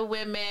lot of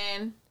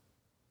women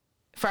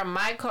from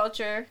my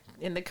culture,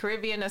 in the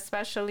Caribbean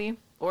especially,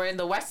 or in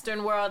the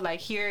Western world, like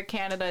here,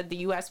 Canada, the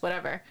US,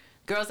 whatever,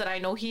 girls that I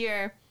know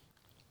here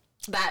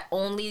that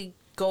only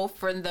go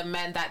for the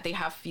men that they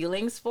have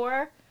feelings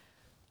for,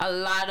 a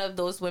lot of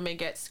those women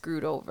get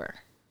screwed over.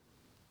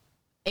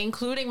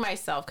 Including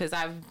myself, because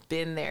I've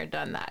been there,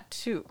 done that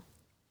too.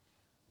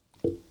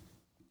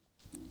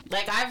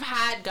 Like, I've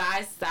had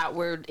guys that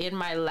were in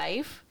my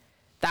life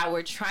that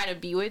were trying to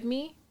be with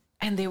me,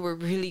 and they were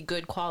really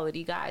good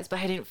quality guys, but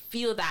I didn't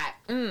feel that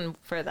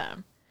for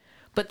them.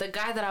 But the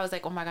guy that I was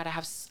like, oh my God,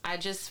 I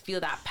just feel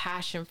that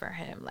passion for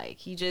him. Like,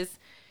 he just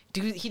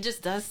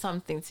does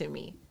something to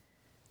me.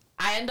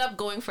 I end up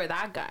going for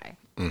that guy.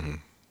 Mm-hmm.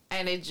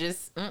 And it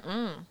just,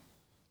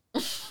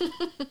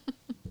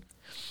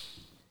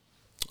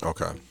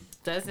 Okay.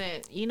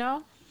 doesn't, you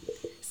know?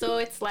 So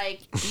it's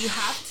like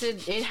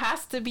it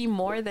has to be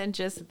more than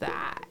just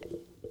that.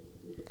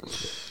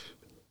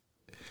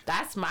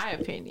 That's my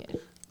opinion.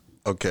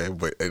 Okay,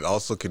 but it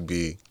also could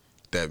be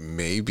that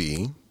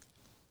maybe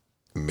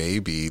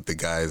the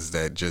guys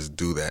that just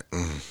do that,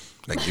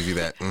 that give you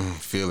that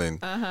feeling,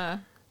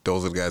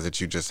 those are the guys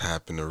that you just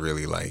happen to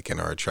really like and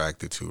are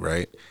attracted to,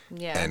 right?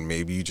 Yeah. And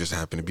maybe you just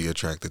happen to be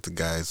attracted to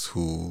guys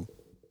who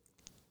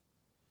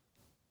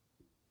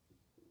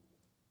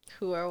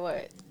are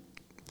what?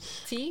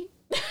 T?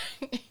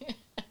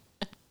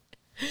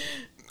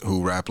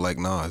 who rap like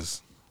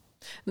Nas.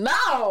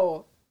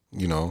 No.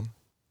 You know,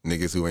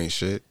 niggas who ain't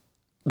shit.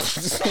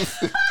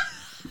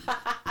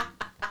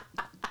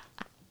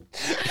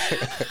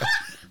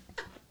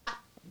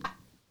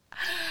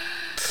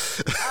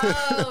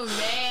 Oh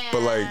man.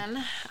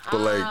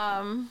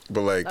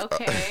 But like,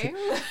 okay.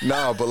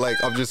 nah, but like,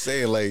 I'm just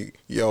saying, like,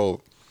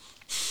 yo,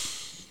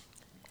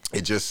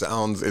 it just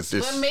sounds, it's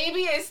just. But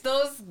maybe it's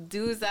those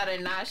dudes that are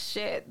not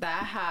shit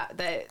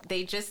that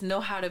they just know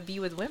how to be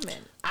with women.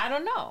 I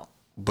don't know.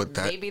 But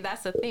maybe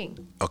that's a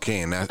thing.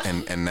 Okay, and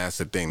that's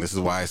the thing. This is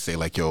why I say,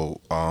 like,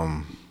 yo,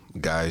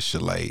 guys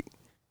should, like,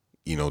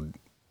 you know,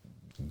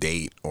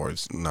 date, or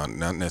it's not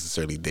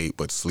necessarily date,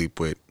 but sleep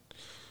with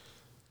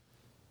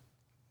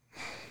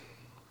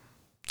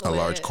a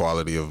large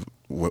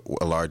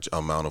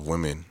amount of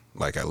women,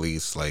 like at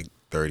least like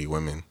 30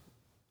 women,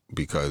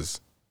 because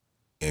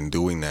in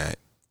doing that,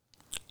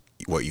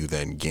 what you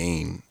then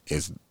gain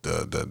is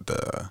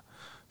the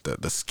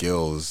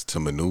skills to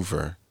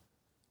maneuver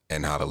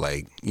and how to,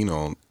 like, you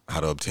know, how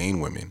to obtain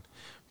women.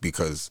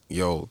 Because,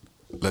 yo,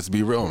 let's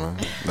be real, man.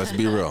 Let's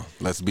be real.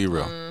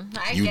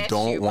 You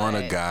don't want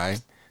a guy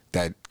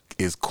that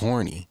is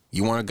corny.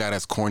 You want a guy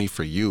that's corny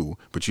for you,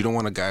 but you don't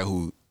want a guy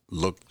who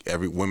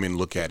women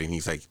look at it and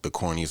he's like the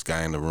corniest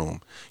guy in the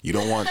room. You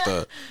don't want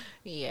the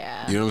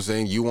yeah. You know what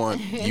I'm saying?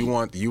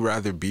 You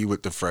rather be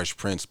with the Fresh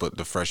Prince, but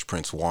the Fresh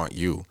Prince want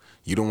you.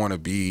 You don't want to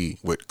be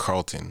with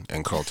Carlton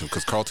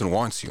because Carlton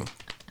wants you.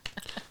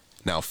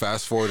 Now,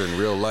 fast forward in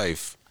real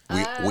life,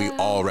 we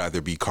all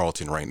rather be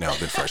Carlton right now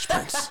than Fresh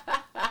Prince.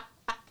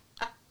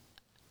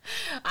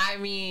 I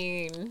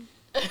mean,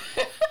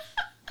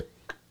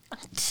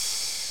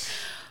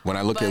 when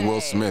I look at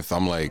Will Smith,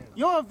 I'm like,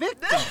 you're a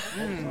victim.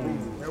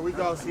 There we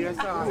go,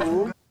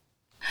 CSI.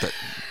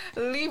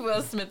 Leave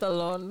Will Smith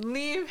alone.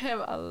 Leave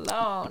him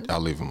alone.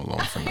 I'll leave him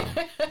alone for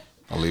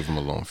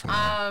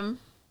now.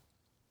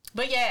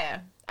 But yeah,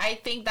 I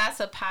think that's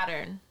a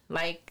pattern.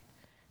 Like,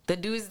 the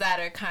dudes that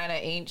are kind of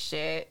ain't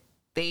shit,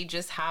 they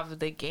just have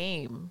the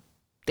game.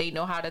 They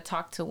know how to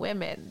talk to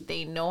women.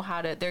 They know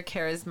they're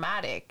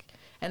charismatic.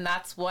 And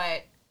that's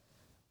what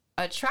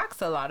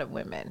attracts a lot of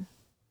women.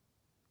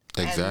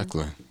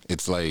 Exactly.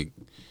 It's like,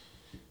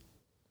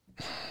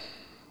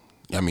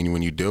 I mean,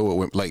 when you deal with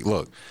women, like,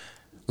 look,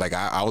 like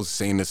I was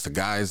saying this to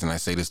guys, and I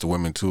say this to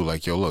women too,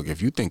 like, yo, look,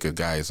 if you think a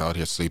guy is out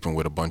here sleeping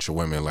with a bunch of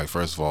women, like,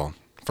 first of all,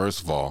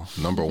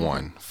 number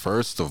one,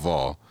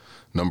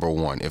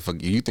 if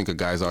you think a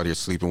guy's out here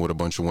sleeping with a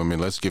bunch of women,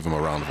 let's give him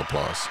a round of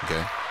applause,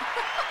 okay?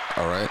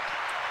 All right?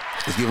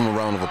 Let's give him a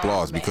round of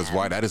applause, because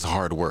why? That is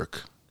hard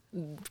work.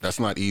 That's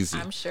not easy.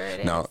 I'm sure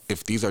it is. Now,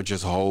 if these are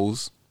just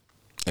hoes,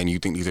 and you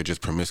think these are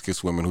just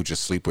promiscuous women who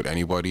just sleep with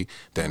anybody,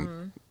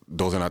 then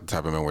those are not the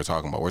type of men we're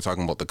talking about. We're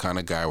talking about the kind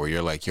of guy where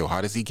you're like, yo,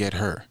 how does he get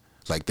her?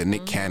 Like the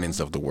Nick Cannons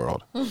of the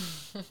world.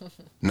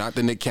 Not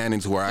the Nick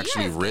Cannons who are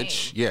actually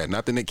rich. Game. Yeah,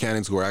 not the Nick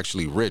Cannons who are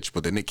actually rich,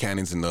 but the Nick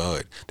Cannons in the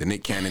hood. The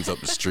Nick Cannons up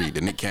the street.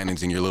 The Nick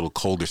Cannons in your little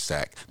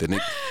cul-de-sac. You know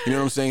what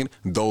I'm saying?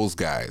 Those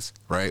guys,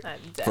 right?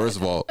 First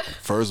of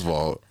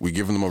all, we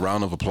giving them a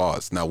round of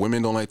applause. Now,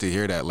 women don't like to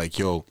hear that. Like,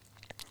 yo,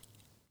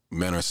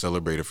 men are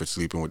celebrated for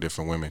sleeping with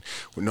different women.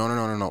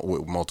 No,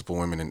 with multiple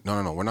women. And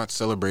no, we're not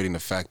celebrating the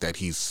fact that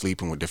he's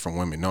sleeping with different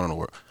women.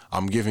 No.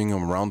 I'm giving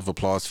him a round of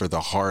applause for the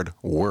hard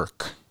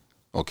work.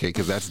 Okay,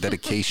 because that's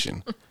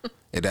dedication.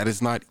 And that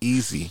is not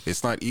easy.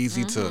 It's not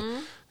easy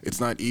to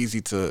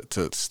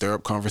stir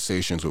up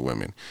conversations with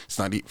women.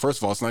 First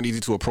of all, it's not easy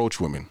to approach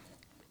women.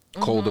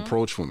 Cold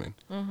approach women.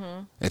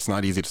 It's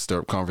not easy to stir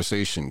up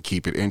conversation.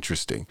 Keep it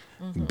interesting.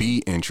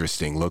 Be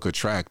interesting. Look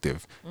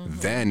attractive.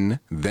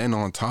 Then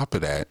on top of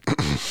that,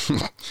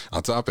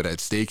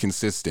 stay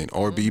consistent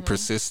or be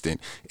persistent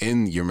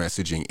in your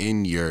messaging,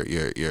 in your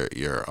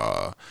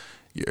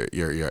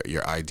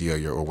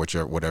idea, or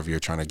whatever you're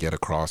trying to get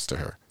across to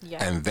her.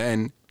 Yeah. And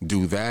then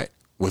do that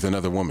with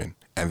another woman,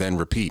 and then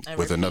repeat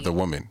with another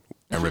woman,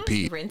 and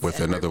repeat with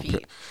another.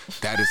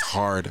 That is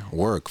hard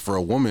work for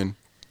a woman.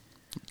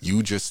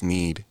 You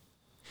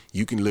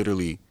can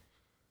literally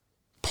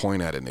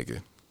point at a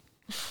nigga.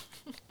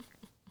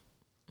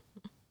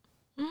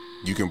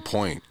 You can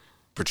point.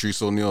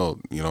 Patrice O'Neal,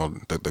 you know,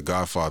 the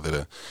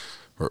Godfather,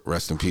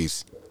 rest in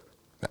peace.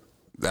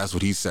 That's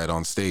what he said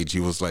on stage. He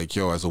was like,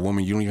 yo, as a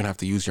woman, you don't even have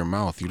to use your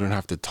mouth. You don't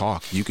have to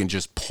talk. You can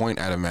just point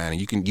at a man,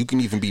 and you can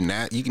even be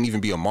you can even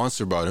be a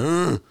monster about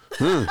it.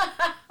 I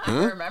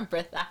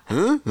remember that.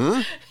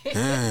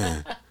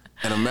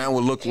 And a man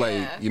would look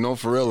like, you know,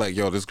 for real, like,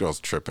 yo, this girl's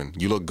tripping.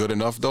 You look good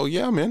enough, though?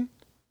 Yeah, man.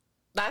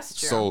 That's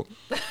true. So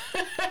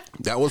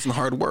that wasn't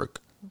hard work.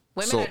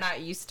 Women are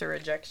not used to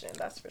rejection,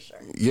 that's for sure.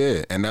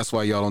 Yeah, and that's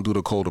why y'all don't do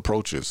the cold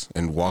approaches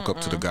and walk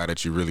up to the guy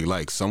that you really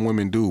like. Some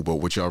women do, but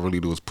what y'all really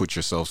do is put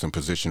yourselves in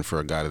position for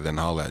a guy to then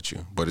holler at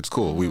you. But it's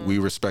cool. We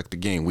respect the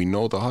game. We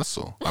know the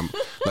hustle.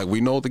 Like,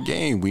 we know the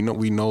game. We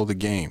know the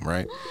game,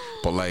 right?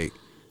 But like,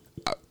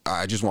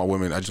 I just want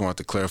women. I just want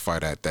to clarify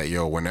that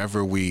yo,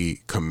 whenever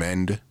we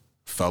commend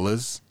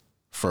fellas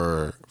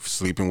for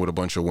sleeping with a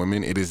bunch of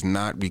women, it is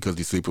not because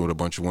he's sleeping with a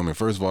bunch of women.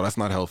 First of all, that's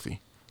not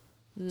healthy.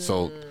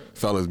 So,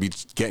 fellas, be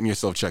getting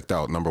yourself checked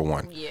out, number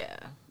one. Yeah.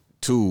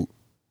 2,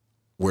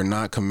 we're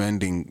not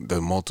commending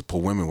the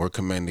multiple women. We're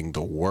commending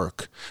the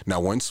work. Now,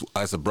 once,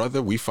 as a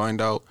brother, we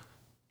find out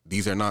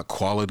these are not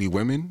quality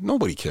women,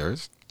 nobody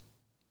cares.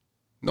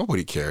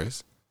 Nobody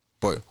cares.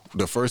 But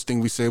the first thing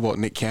we say about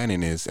Nick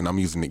Cannon is, and I'm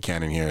using Nick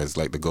Cannon here as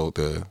like the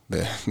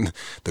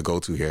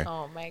go-to here.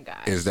 Oh, my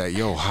God. Is that,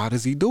 yo, how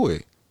does he do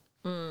it?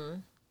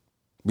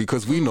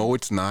 Because we know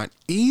it's not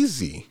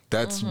easy.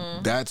 That's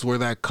where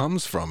that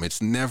comes from.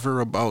 It's never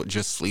about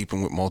just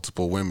sleeping with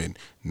multiple women.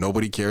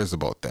 Nobody cares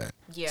about that.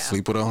 Yeah.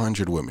 Sleep with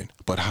 100 women.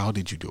 But how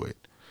did you do it?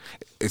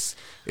 It's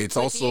but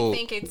also. Do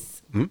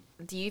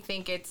you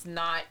think it's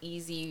not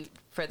easy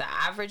for the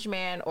average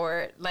man,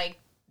 or like,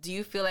 do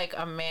you feel like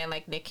a man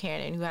like Nick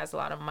Cannon who has a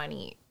lot of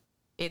money,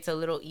 it's a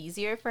little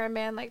easier for a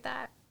man like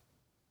that?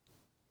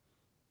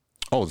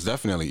 Oh, it's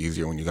definitely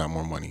easier when you got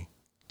more money.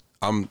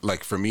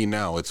 Like, for me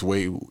now, it's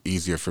way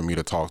easier for me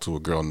to talk to a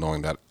girl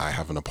knowing that I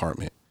have an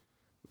apartment.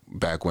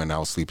 Back when I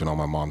was sleeping on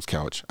my mom's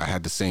couch, I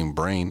had the same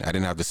brain. I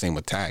didn't have the same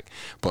attack,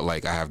 but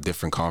like, I have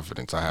different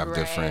confidence. I have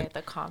different.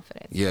 The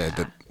confidence. Yeah.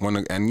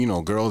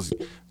 Girls,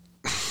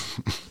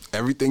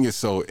 everything is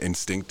so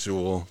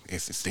instinctual.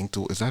 It's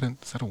instinctual. Is that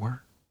a word?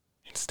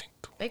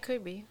 Instinctual. It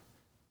could be.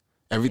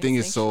 Everything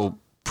is so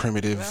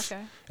primitive.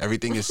 Okay.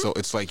 Everything is so.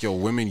 It's like, yo,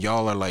 women,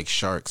 y'all are like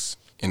sharks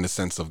in the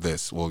sense of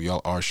this. Well, y'all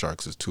are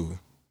sharks too.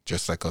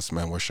 Just like us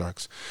men, we're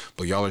sharks.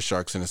 But y'all are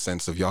sharks in the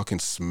sense of y'all can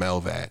smell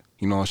that.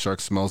 You know how a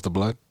shark smells the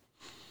blood?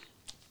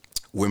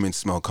 Women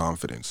smell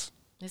confidence.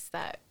 It's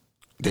that.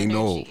 They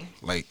energy.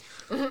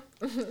 know,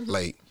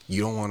 like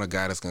you don't want a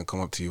guy that's gonna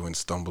come up to you and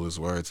stumble his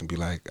words and be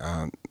like,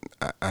 I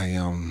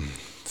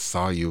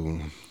saw you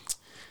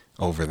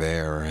over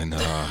there, and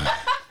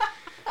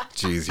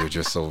geez, you're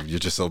just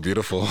so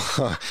beautiful.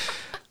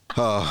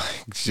 Oh,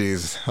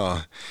 geez,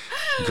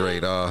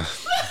 great.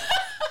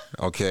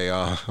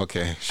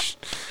 Okay. Shh.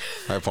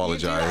 I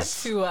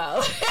apologize. You do that too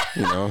well.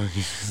 You know,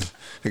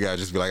 the guy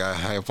just be like,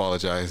 I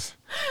apologize.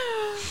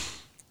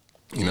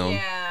 You know?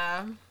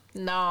 Yeah.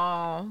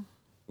 No.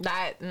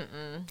 That.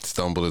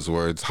 Stumble his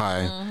words.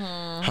 Hi.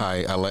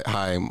 Hi.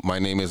 Hi. My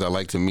name is. I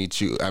like to meet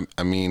you. I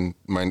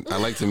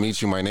like to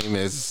meet you. My name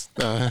is.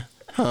 You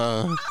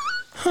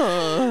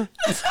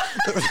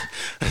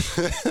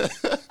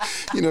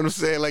know what I'm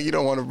saying? Like, you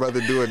don't want a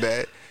brother doing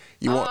that.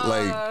 You want,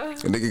 like,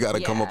 a nigga got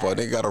to come up on,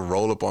 they got to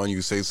roll up on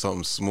you, say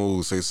something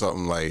smooth, say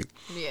something like,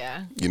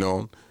 Yeah. you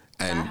know?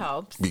 And that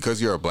helps.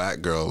 because you're a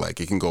black girl, like,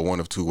 it can go one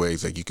of two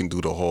ways. Like, you can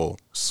do the whole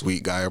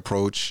sweet guy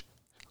approach,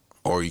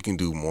 or you can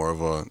do more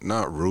of a,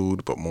 not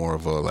rude, but more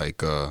of a,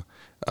 like,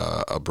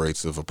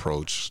 abrasive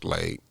approach.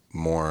 Like,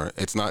 more,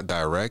 it's not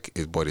direct,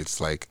 but it's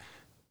like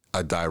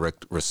a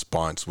direct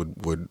response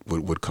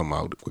would come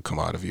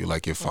out of you.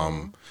 Like, if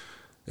I'm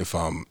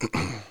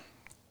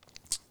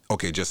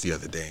okay, just the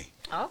other day.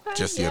 Okay.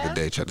 Just the other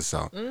day, check this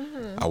out.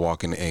 I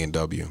walk into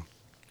A&W.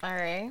 All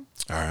right.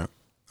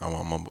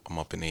 I'm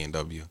up in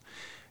A&W,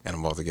 and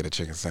I'm about to get a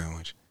chicken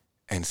sandwich.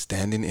 And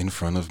standing in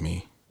front of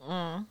me,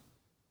 oh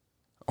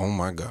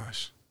my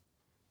gosh,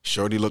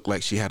 shorty looked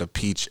like she had a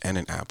peach and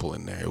an apple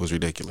in there. It was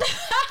ridiculous.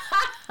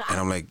 And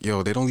I'm like,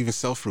 yo, they don't even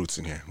sell fruits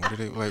in here. What are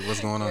they, like, what's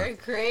going on? You're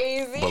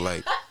crazy. But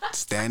like,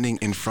 standing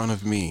in front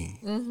of me,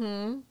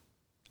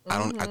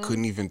 I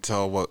couldn't even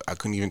tell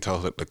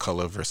the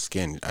color of her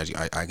skin.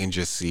 I can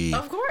just see.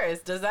 Of course.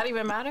 Does that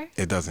even matter?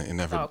 It doesn't. It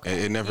never.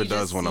 Okay. It never You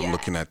does just when I'm see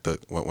looking at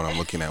what I'm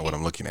looking at. What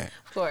I'm looking at.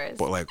 Of course.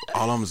 But like,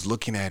 all I'm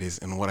looking at is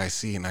and what I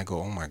see, and I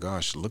go, oh my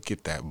gosh, look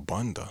at that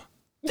bunda.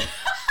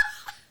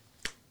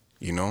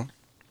 You know.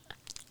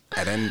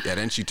 And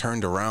then she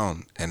turned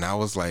around, and I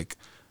was like,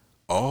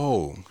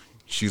 oh,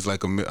 she's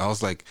like I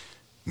was like,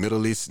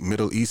 Middle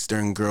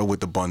Eastern girl with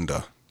the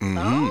bunda.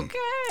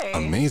 Okay.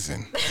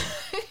 Amazing.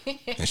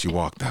 And she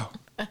walked out.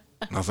 And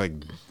I was like,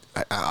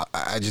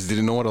 I just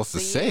didn't know what else to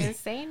You say. didn't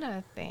say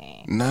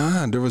nothing.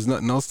 Nah, there was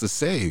nothing else to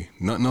say.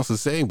 Nothing else to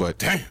say but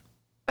damn.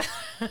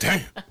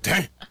 That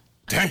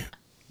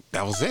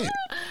was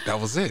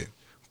it.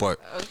 But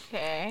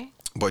Okay.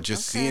 but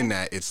just seeing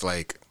that, it's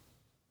like,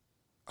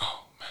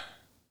 oh man,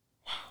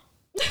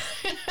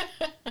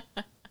 wow.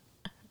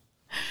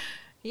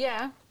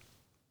 Yeah.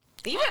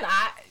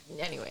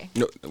 Anyway.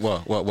 No,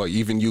 well,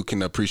 even you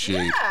can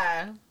appreciate,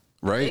 Yeah.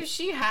 right? If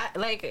she had,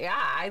 like, yeah,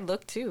 I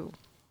look too.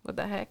 What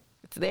the heck?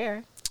 It's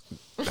there.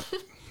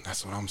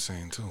 That's what I'm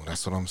saying too.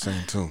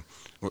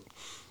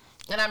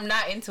 And I'm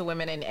not into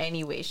women in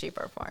any way, shape,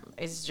 or form.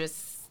 It's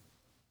just,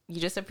 you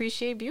just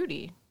appreciate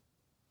beauty.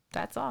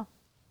 That's all.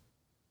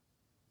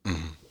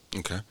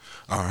 Okay.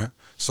 All right.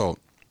 So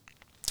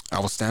I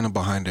was standing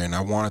behind her and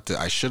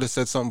I should have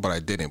said something, but I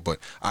didn't. But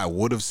I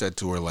would have said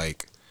to her,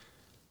 like,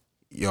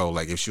 yo,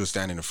 like if she was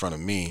standing in front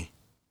of me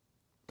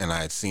and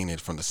I had seen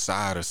it from the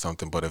side or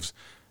something, but if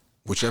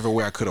whichever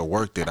way I could have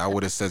worked it, I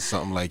would have said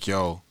something like,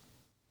 yo,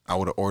 I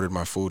would have ordered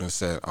my food and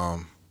said,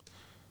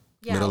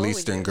 Middle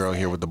Eastern girl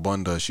here with the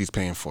bunda, she's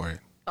paying for it.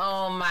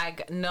 Oh my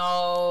God,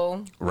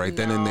 no. Right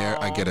then and there,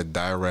 I get a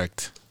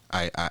direct.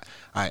 I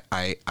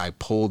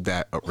pulled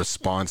that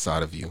response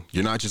out of you.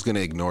 You're not just gonna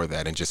ignore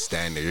that and just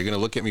stand there. You're gonna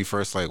look at me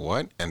first like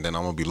what, and then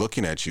I'm gonna be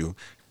looking at you.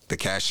 The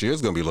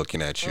cashier's gonna be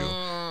looking at you.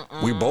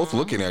 We both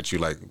looking at you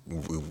like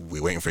we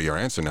waiting for your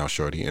answer now,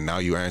 shorty. And now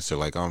you answer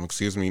like,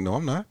 excuse me, no,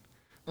 I'm not.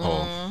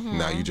 Oh,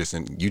 now you just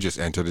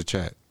enter the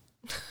chat.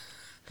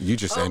 You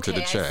just enter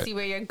the chat. I see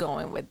where you're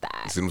going with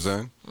that. You see what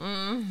I'm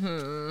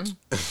saying?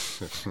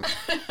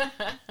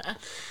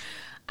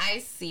 I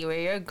see where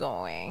you're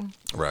going.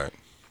 Right.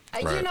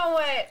 You know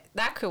what?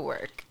 That could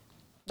work.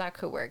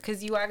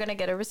 Because you are going to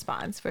get a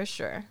response for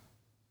sure.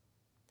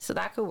 So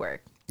that could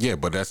work. Yeah,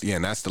 but that's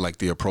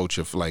the approach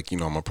of like, you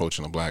know, I'm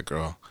approaching a black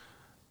girl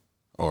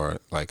or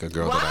like a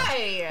girl why?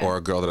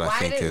 I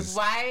think is.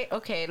 Why?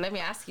 Okay, let me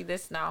ask you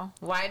this now.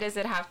 Why does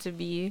it have to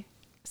be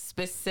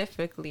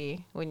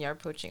specifically when you're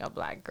approaching a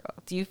black girl?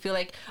 Do you feel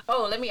like,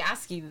 let me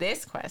ask you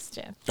this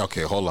question.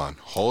 Okay, hold on.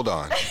 Hold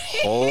up.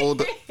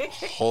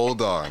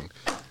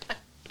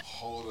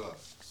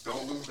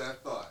 Don't lose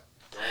that thought.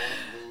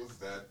 Don't lose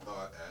that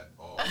thought at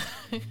all.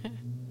 Let me,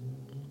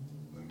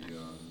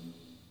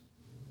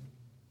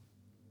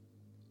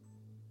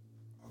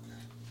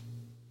 okay.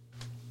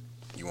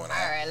 You want to?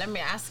 All right, let me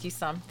ask you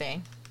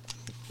something.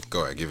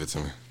 Go ahead, give it to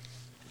me.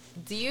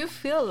 Do you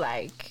feel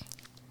like,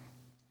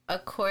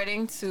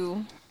 according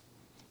to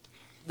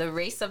the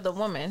race of the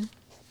woman,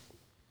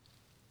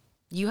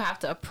 you have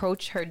to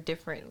approach her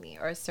differently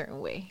or a certain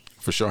way?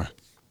 For sure.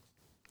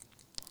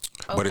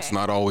 Okay. But it's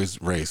not always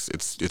race.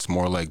 It's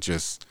more like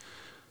just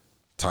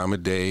time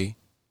of day,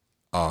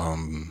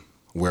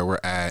 where we're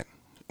at,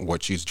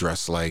 what she's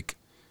dressed like.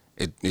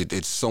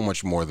 It's so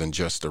much more than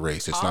just the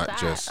race. It's all not that.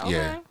 Just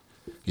okay.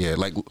 Yeah.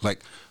 Like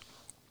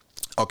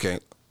okay,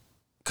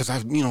 because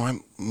I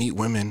meet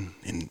women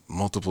in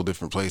multiple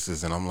different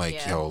places, and I'm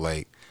like, yo,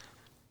 like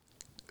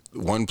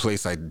one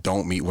place I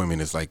don't meet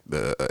women is like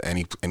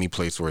any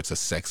place where it's a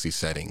sexy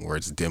setting, where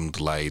it's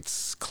dimmed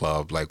lights,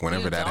 club, like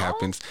whenever that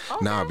happens.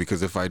 Okay. Nah,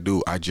 because if I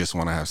do, I just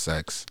want to have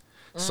sex.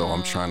 So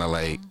I'm trying to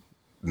like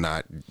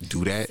not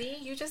do that. See,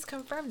 you just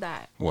confirmed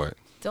that. What?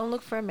 Don't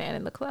look for a man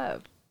in the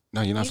club.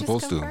 No, you're not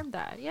supposed to. You just confirmed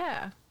that,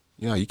 yeah.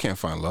 Yeah, you can't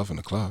find love in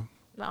the club.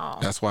 No.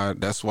 That's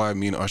why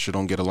me and Usher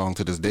don't get along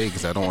to this day,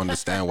 because I don't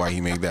understand why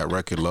he made that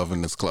record, Love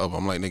in This Club.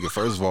 I'm like, nigga,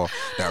 first of all,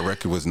 that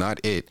record was not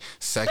it.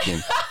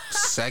 Second,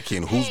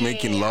 who's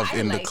making love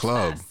in the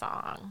club? That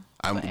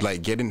song,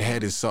 like, getting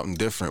head is something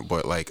different,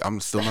 but like,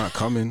 I'm still not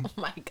coming.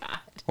 Oh my God.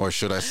 Or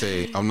should I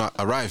say, I'm not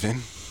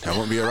arriving. I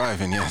won't be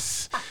arriving,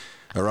 yes.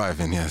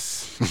 Arriving,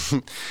 yes.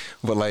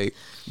 But like,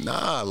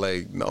 nah,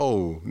 like,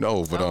 no.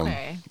 But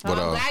okay. Well,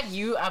 I'm glad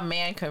a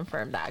man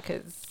confirmed that,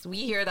 because we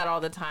hear that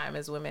all the time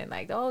as women,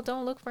 like,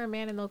 don't look for a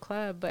man in no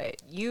club. But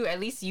at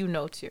least you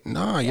know too.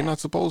 Nah, you're not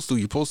supposed to.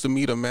 You're supposed to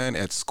meet a man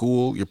at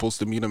school. You're supposed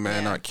to meet a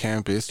man at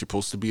campus. You're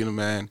supposed to meet a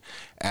man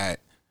at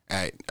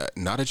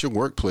not at your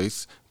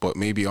workplace, but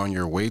maybe on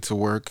your way to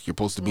work. You're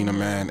supposed to meet a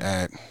man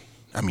at.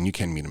 I mean, you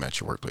can meet him at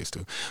your workplace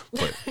too,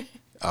 but.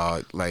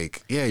 You're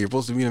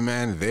supposed to meet a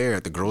man there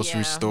at the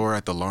grocery store,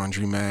 at the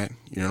laundromat.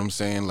 You know what I'm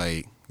saying?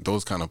 Like,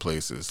 those kind of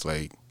places.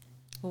 Like,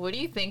 what do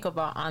you think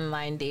about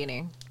online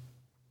dating?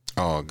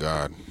 Oh,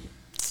 God.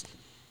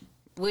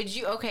 Would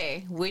you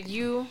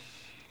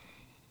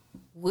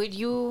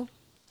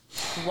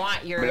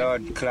want your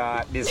blood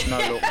clot? This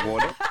not look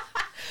good.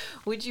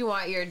 Would you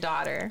want your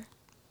daughter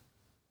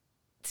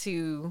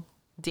to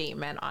date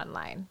men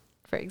online,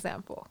 for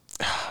example?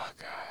 Oh,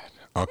 God.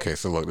 Okay,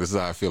 so look, this is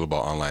how I feel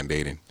about online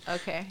dating.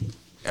 Okay.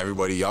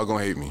 Everybody, y'all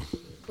gonna hate me.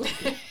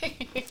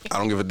 I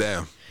don't give a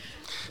damn.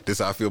 This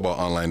is how I feel about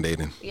online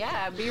dating.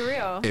 Yeah, be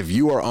real. If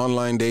you are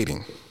online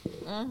dating,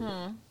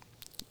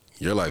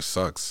 your life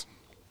sucks.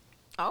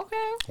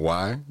 Okay.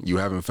 Why? You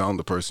haven't found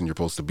the person you're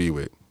supposed to be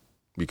with.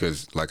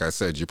 Because, like I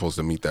said, you're supposed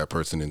to meet that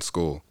person in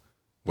school,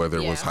 whether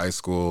it was high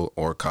school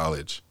or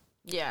college.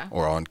 Yeah.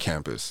 Or on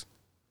campus.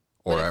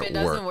 Or at work. If it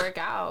doesn't work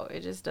out, it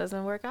just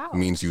doesn't work out. It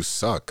means you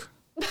suck.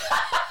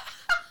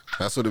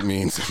 That's what it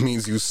means. It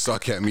means you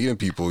suck at meeting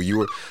people.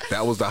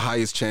 That was the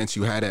highest chance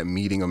you had at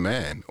meeting a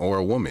man or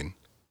a woman.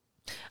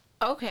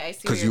 Okay,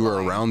 because you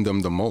were around them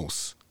the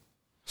most.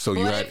 So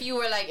what if you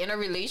were like in a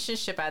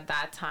relationship at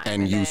that time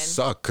and you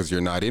suck because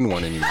you're not in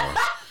one anymore?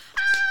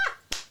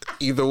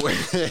 Either way,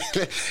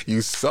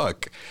 you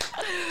suck.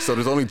 So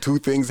there's only two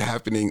things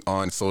happening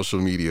on social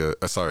media.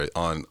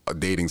 On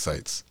dating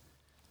sites: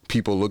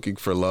 people looking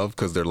for love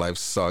because their life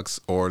sucks,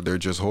 or they're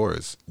just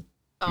whores.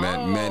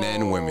 Men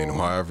and women,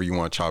 however you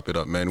want to chop it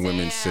up. Men,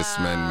 women, cis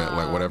men,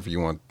 like whatever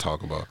you want to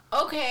talk about.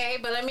 Okay,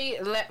 but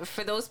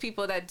for those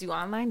people that do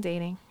online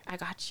dating, I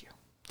got you.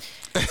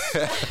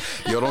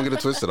 Yo, don't get it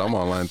twisted. I'm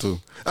online too.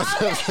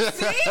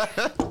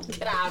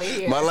 Get out of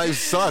here. My life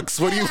sucks.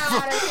 What do you?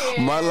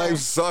 My life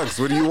sucks.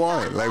 What do you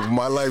want? Like,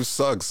 my life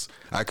sucks.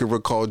 I could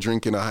recall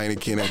drinking a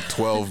Heineken at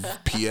 12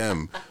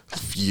 p.m.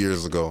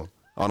 years ago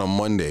on a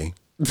Monday.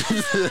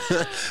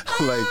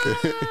 Like,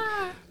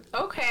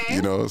 okay.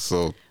 you know.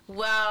 So,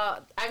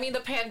 Well, I mean, the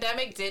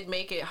pandemic did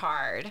make it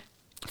hard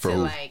for to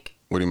who? like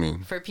What do you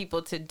mean? for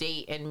people to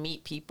date and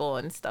meet people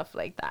and stuff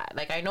like that.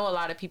 Like, I know a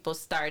lot of people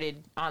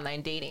started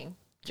online dating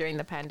during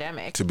the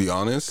pandemic To be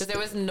honest, because there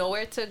was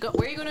nowhere to go.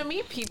 Where are you going to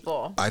meet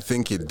people? I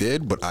think it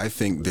did, but I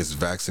think this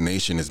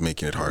vaccination is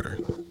making it harder.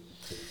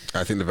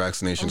 I think the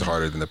vaccination is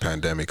harder than the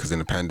pandemic because in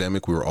the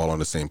pandemic we were all on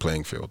the same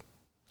playing field.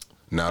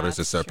 Now there's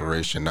a That's true.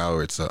 separation. Now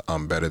it's a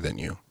I'm better than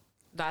you,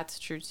 That's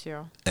true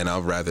too. and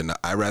I'd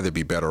rather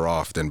be better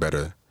off than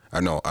better.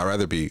 I'd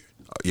rather be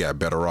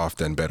better off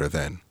than better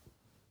than.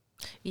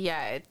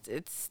 Yeah,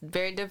 it's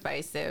very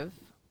divisive.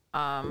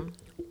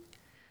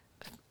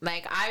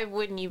 Like, I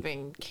wouldn't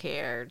even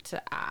care to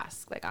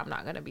ask. Like, I'm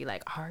not gonna be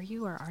like, are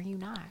you or are you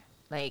not?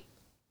 Like,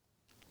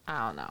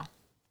 I don't know.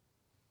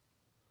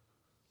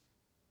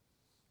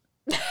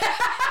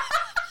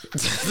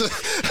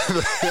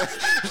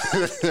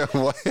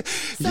 What?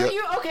 So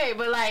you okay,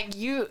 but like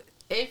you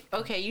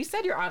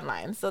said you're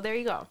online, so there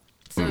you go.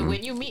 So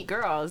when you meet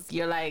girls,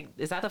 you're like,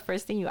 is that the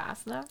first thing you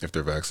ask them? If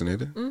they're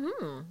vaccinated,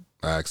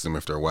 I ask them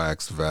if they're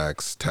waxed,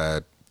 vaxxed,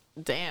 tad.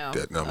 Damn.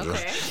 No, I'm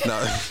Okay. just,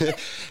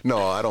 no,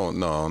 I don't.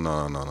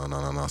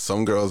 No.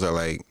 Some girls are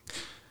like,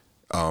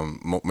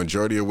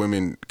 majority of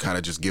women kind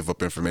of just give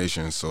up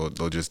information, so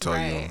they'll just tell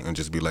Right. you and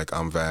just be like,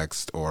 I'm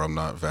vaxxed or I'm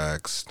not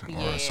vaxxed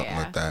or something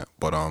Yeah. like that.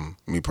 But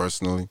me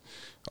personally,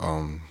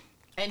 And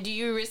do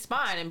you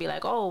respond and be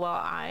like, oh, well,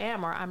 I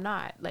am or I'm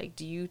not? Like,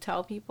 do you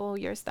tell people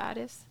your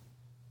status?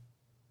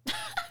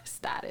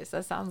 Status.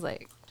 That sounds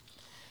like.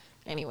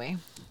 Anyway.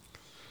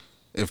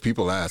 if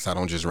people ask, I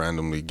don't just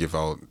randomly give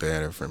out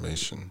that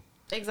information.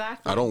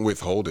 Exactly. I don't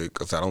withhold it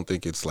because I don't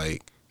think it's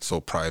like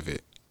so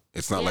private.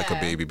 It's not like a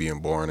Yeah. baby being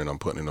born and I'm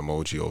putting an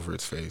emoji over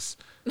its face.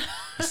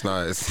 It's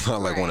not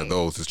like one of Right.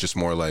 those. It's just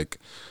more like,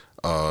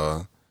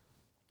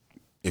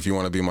 if you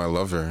want to be my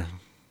lover,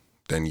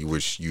 then you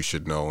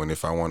should know. And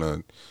if I want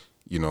to,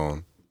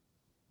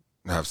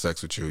 have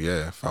sex with you,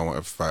 yeah. If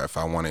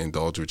I want to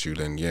indulge with you,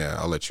 then yeah,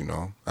 I'll let you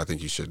know. I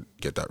think you should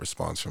get that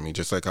response from me.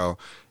 Just like how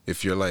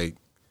if you're like,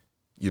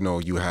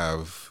 you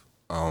have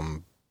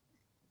I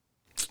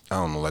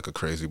don't know, like a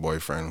crazy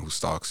boyfriend who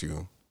stalks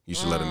you, you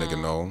should let a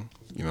nigga know.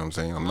 You know what I'm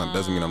saying?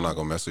 Doesn't mean I'm not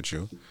gonna mess with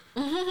you.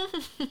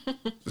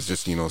 It's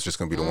just it's just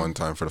gonna be the one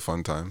time for the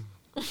fun time.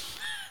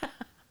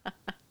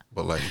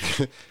 But like,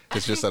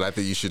 it's just that I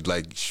think you should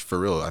for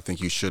real. I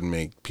think you should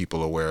make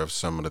people aware of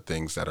some of the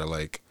things that are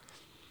like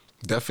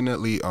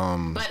definitely.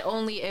 But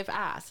only if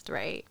asked,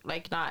 right?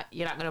 Like,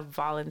 you're not gonna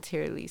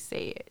voluntarily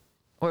say it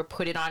or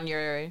put it on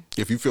your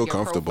if you feel your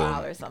comfortable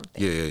profile or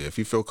something. Yeah. If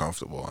you feel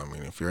comfortable, I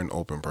mean, if you're an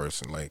open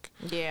person, like,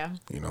 Yeah.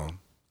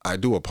 I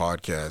do a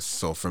podcast,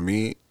 so for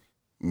me,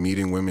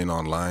 meeting women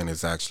online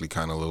is actually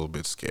kind of a little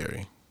bit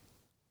scary.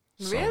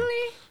 So,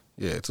 Really?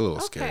 Yeah, it's a little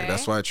scary. Okay.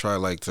 That's why I try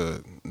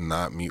to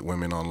not meet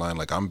women online.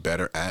 Like, I'm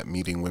better at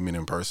meeting women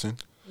in person.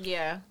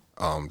 Yeah.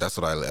 That's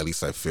what at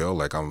least I feel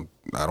like. I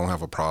don't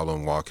have a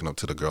problem walking up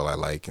to the girl I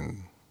like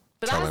and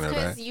But telling that's her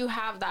because that. you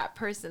have that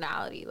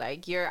personality.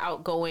 Like, you're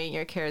outgoing,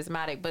 you're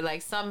charismatic. But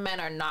like, some men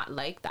are not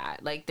like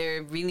that. Like,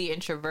 they're really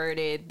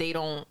introverted. They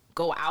don't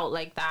go out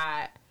like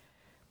that.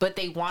 But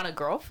they want a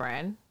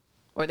girlfriend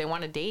or they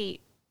want to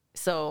date.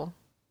 So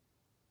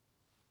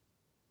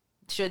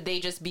should they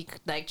just be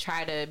like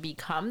try to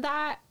become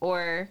that,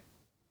 or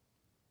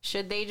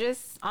should they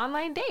just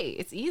online date?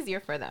 It's easier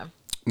for them.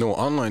 No,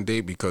 online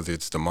date because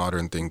it's the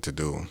modern thing to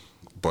do.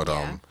 But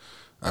Yeah.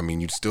 I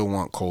mean, you'd still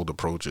want cold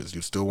approaches.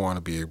 You still want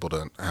to be able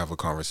to have a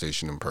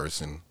conversation in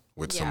person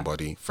with Yeah.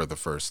 somebody for the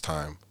first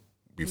time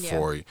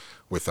before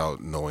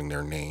without knowing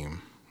their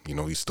name.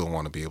 You still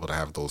want to be able to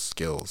have those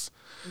skills.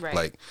 Right.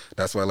 Like,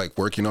 that's why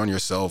working on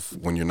yourself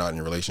when you're not in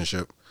a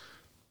relationship,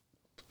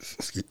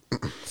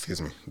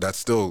 excuse me, that's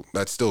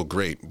still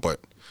great, but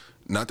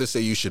not to say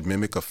you should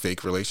mimic a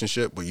fake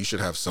relationship, but you should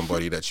have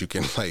somebody that you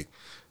can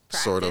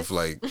sort of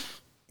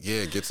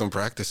get some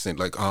practice in.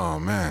 Like, oh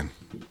man,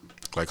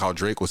 like how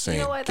Drake was saying,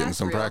 You know what? getting That's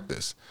some real.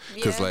 practice.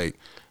 Cause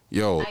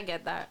Yeah. I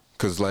get that.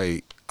 cause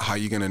how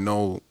you gonna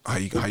know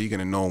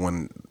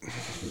when,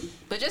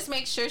 But just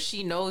make sure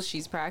she knows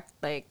she's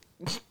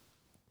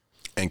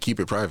and keep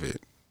it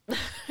private.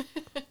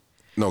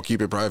 No,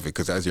 keep it private,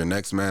 because as your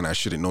next man, I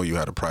shouldn't know you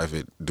had a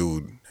private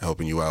dude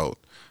helping you out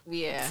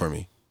yeah. for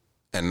me.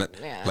 And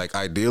Yeah.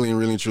 ideally and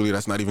really and truly,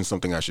 that's not even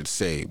something I should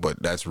say,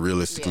 but that's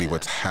realistically Yeah.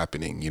 what's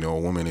happening. A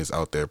woman is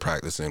out there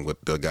practicing with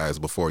the guys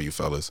before you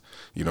fellas.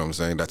 You know what I'm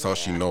saying? That's all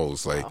she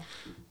knows. Like, Wow.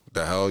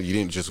 the hell? You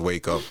didn't just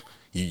wake up.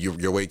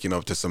 You're waking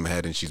up to some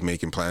head and she's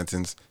making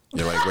plantains.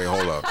 You're like, wait,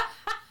 hold up.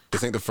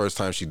 This ain't the first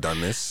time she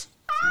done this.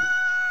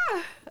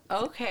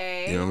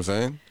 Okay. You know what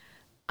I'm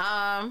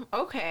saying?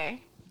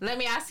 Okay. Let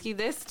me ask you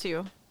this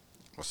too.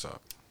 What's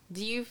up?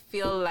 do you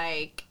feel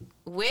like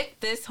with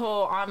this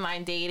whole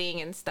online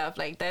dating and stuff,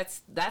 like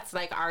that's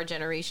like our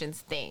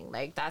generation's thing.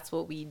 Like that's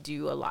what we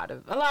do. A lot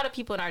of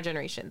people in our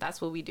generation,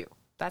 that's what we do.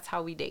 That's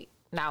how we date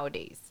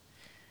nowadays.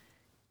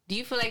 Do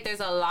you feel like there's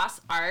a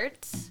lost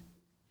art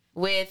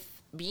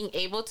with being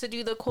able to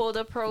do the cold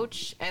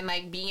approach and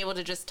like being able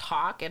to just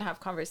talk and have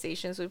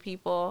conversations with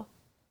people?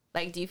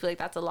 Like, do you feel like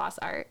that's a lost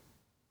art?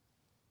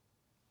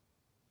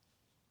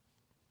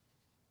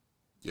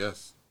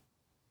 Yes.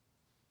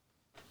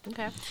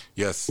 Okay.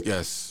 Yes.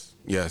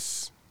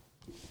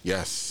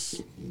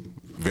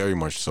 Very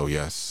much so,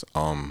 yes.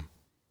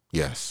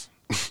 Yes.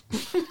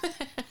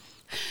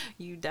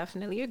 You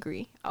definitely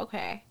agree.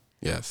 Okay.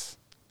 Yes.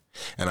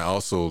 And I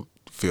also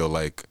feel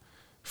like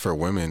for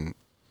women,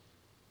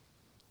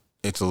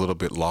 it's a little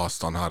bit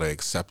lost on how to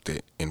accept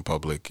it in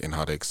public and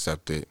how to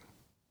accept it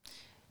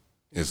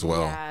as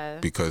well. Yeah.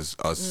 Because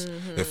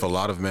if a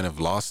lot of men have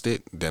lost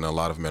it, then a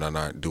lot of men are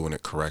not doing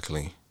it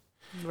correctly.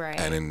 Right.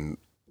 And in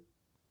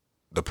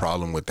the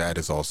problem with that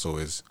is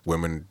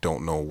women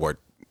don't know what,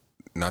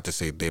 not to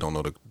say they don't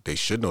know they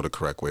should know the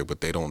correct way,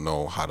 but they don't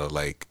know how to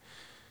like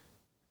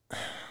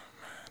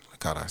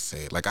how do I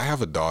say it? Like I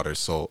have a daughter,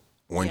 so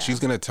when she's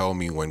going to tell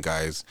me when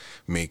guys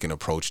make an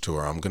approach to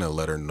her, I'm going to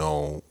let her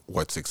know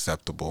what's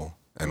acceptable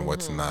and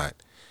what's not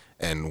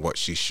and what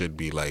she should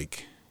be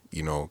like,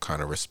 you know,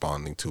 kind of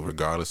responding to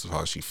regardless of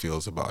how she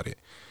feels about it.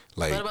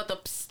 Like, what about the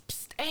psst,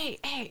 psst, hey,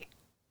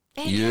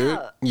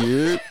 yeah.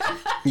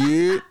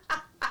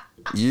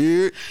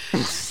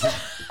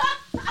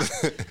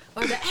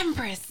 Or the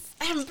Empress.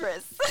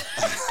 Empress,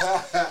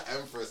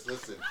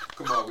 listen.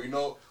 Come on, we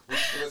know.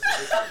 Listen.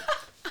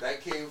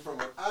 That came from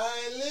what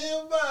I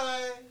live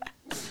by.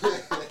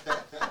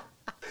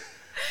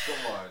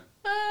 Come on.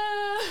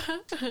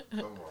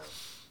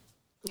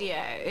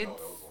 Yeah, it's. Know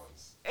those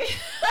ones.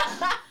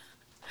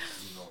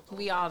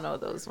 We all know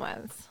those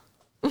ones.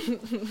 I'm trying to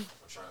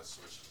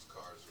switch these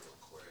cars real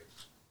quick.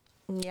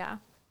 Yeah.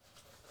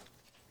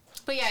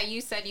 But yeah, you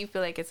said you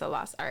feel like it's a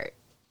lost art.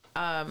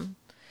 I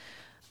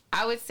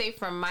would say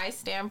from my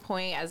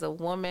standpoint as a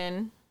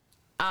woman,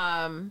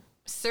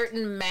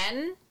 certain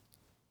men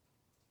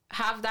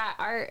have that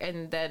art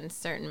and then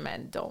certain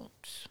men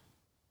don't.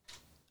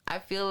 I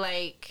feel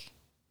like,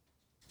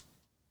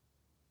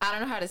 I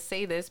don't know how to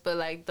say this, but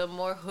like the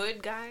more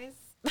hood guys,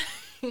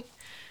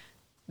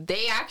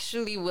 they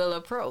actually will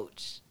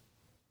approach.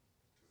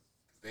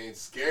 They ain't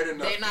scared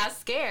enough. They're not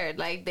scared.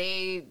 Like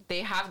they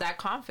have that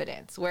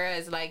confidence.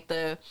 Whereas like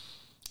the,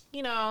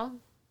 you know,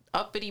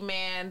 uppity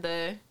man,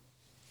 the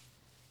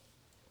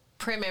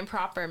prim and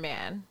proper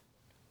man,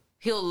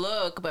 he'll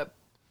look but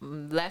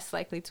less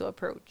likely to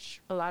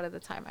approach a lot of the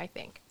time, I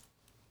think.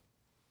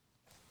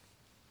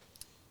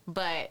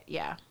 But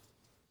yeah.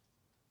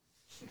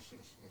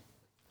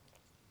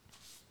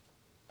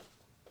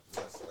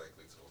 Less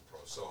likely to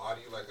approach. So how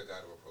do you like a guy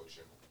to approach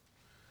you?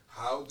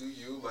 How do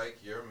you like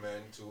your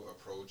men to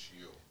approach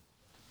you?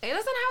 It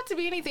doesn't have to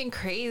be anything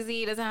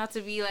crazy. It doesn't have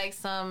to be like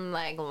some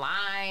like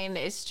line.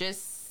 It's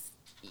just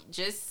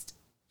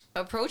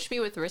approach me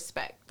with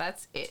respect.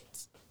 That's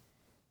it.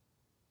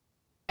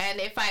 And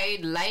if I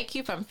like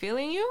you, if I'm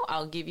feeling you,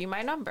 I'll give you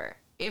my number.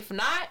 If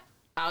not,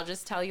 I'll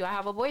just tell you I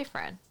have a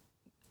boyfriend.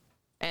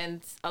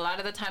 And a lot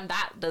of the time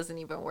that doesn't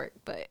even work,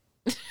 but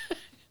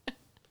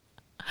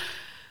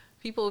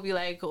people will be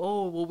like,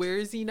 oh, well, where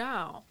is he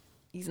now?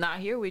 He's not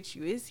here with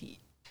you, is he?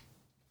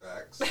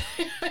 Facts.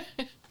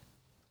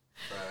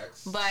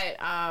 Facts. But,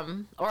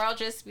 or I'll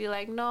just be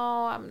like,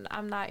 no,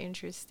 I'm not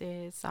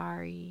interested.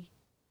 Sorry.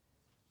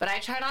 But I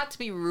try not to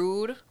be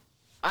rude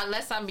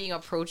unless I'm being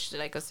approached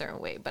like a certain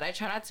way. But I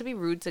try not to be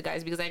rude to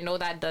guys because I know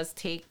that does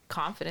take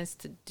confidence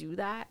to do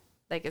that.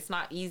 Like, it's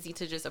not easy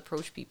to just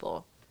approach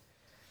people.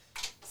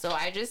 So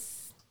I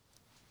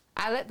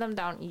let them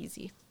down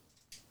easy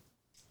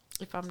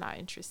if I'm not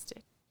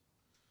interested.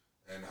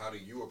 And how do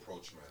you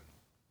approach men?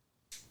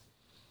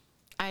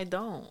 I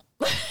don't.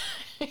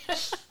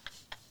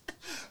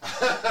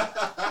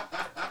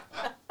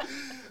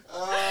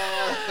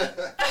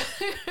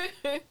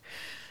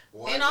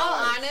 In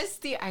all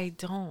honesty, I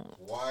don't.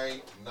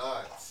 Why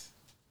not?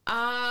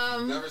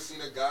 You've never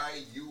seen a guy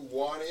you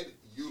wanted,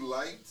 you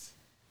liked?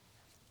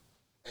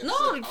 And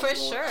No, said, for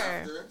sure.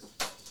 after?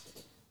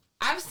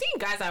 I've seen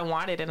guys I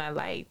wanted and I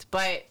liked,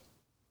 but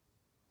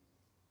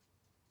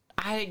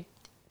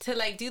to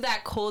like do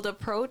that cold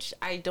approach,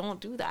 I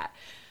don't do that.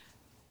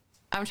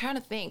 I'm trying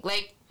to think.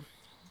 Like,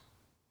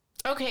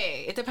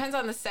 okay, it depends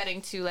on the setting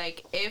too.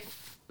 Like,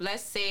 if,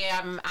 let's say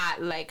I'm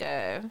at like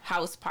a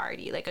house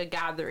party, like a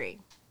gathering,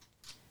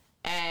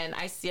 and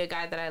I see a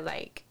guy that I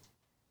like,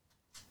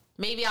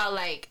 maybe I'll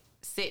like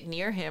sit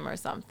near him or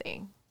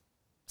something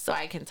so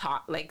I can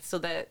talk, like, so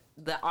that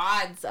the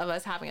odds of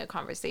us having a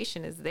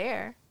conversation is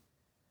there.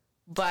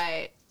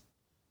 But,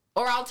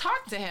 or I'll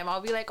talk to him.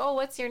 I'll be like, oh,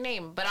 what's your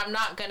name? But I'm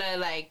not gonna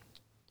like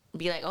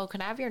be like, oh,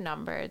 can I have your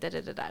number? Da, da,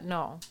 da, da.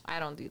 No, I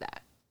don't do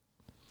that.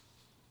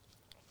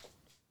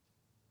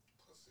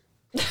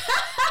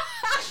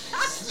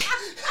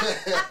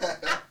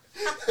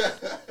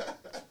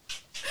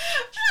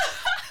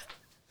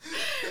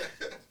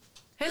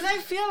 I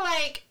feel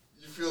like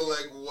You feel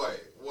like what?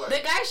 What? the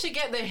guy should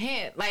get the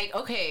hint. Like,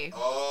 okay,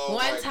 Oh,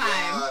 one my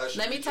time. God, I should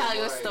Let me read tell your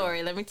you a mind.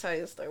 story. Let me tell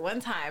you a story. One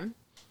time,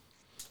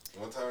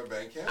 One time at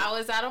band camp? I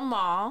was at a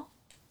mall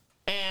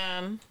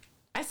and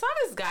I saw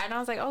this guy and I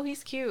was like, oh,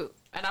 he's cute.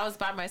 And I was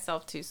by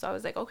myself too. So I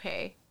was like,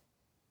 okay.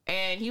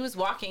 And he was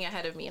walking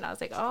ahead of me and I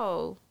was like,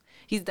 oh,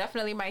 he's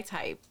definitely my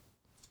type.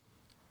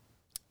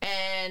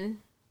 And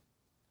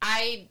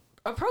I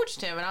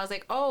approached him and I was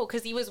like, oh,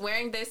 because he was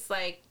wearing this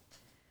like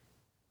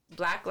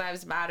Black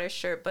Lives Matter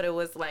shirt, but it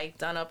was like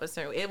done up a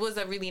certain, it was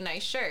a really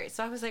nice shirt.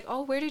 So I was like,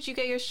 oh, where did you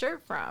get your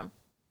shirt from?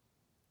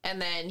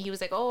 And then he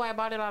was like, oh, I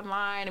bought it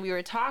online, and we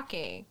were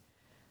talking.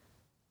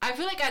 I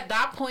feel like at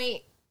that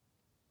point,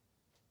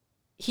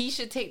 he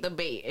should take the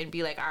bait and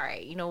be like, all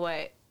right, you know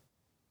what?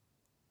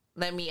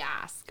 Let me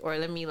ask, or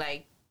let me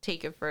like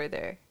take it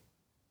further.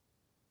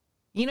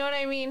 You know what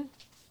I mean?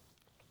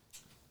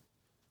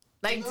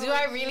 Like, do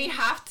I really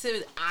have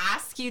to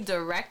ask you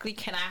directly,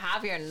 can I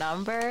have your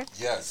number?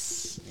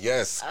 Yes.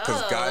 Yes.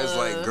 Because guys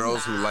like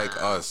girls who like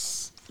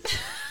us.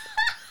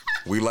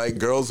 We like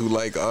girls who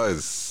like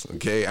us.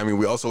 Okay? I mean,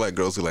 we also like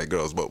girls who like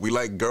girls, but we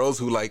like girls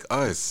who like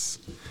us.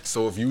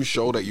 So if you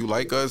show that you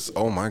like us,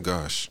 oh my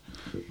gosh.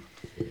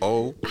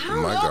 Oh I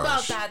don't my know about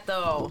gosh. that,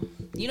 though.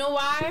 You know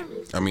why?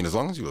 I mean, as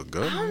long as you look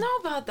good. I don't know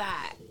about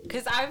that.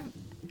 Because I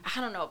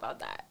don't know about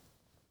that.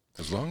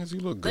 As long as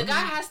you look The good. guy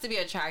has to be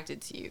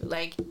attracted to you.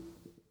 Like,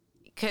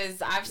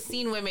 because I've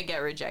seen women get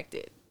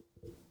rejected.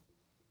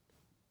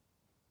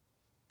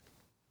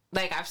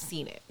 Like, I've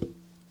seen it.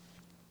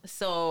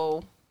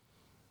 So,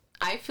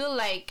 I feel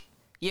like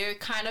you're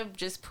kind of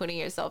just putting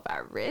yourself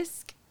at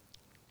risk.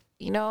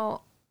 You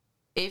know,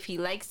 if he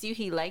likes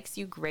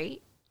you,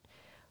 great.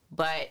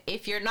 But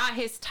if you're not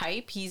his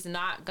type, he's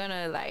not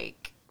gonna,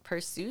 like,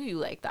 pursue you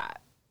like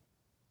that.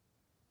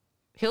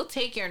 He'll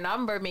take your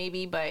number,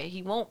 maybe, but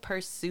he won't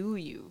pursue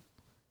you.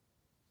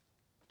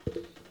 He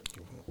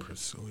won't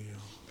pursue you.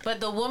 But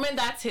the woman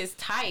that's his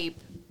type,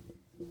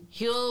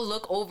 he'll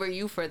look over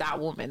you for that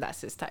woman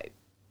that's his type.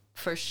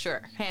 For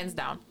sure. Hands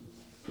down.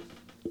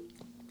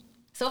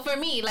 So for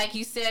me, like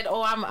you said,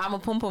 oh, I'm a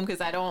pum pum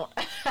because I don't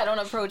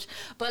approach.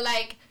 But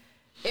like,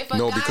 if a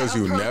guy because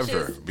you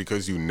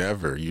approaches,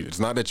 never. It's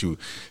not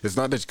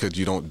that because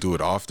you don't do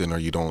it often or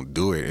you don't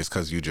do it. It's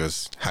because you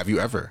just, have you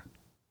ever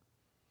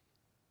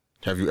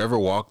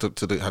walked up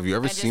to have you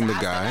ever I just seen the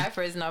asked guy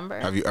for his number.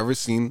 Have you ever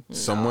seen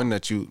someone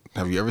have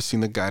you ever seen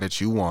the guy that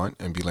you want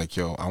and be like,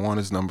 yo, I want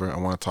his number, I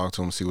want to talk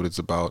to him, see what it's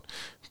about,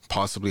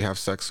 possibly have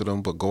sex with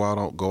him, but go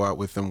out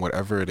with him,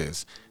 whatever it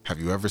is. Have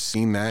you ever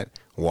seen that,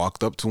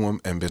 walked up to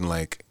him and been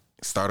like,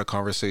 start a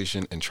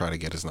conversation and try to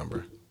get his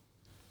number?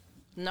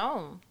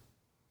 No.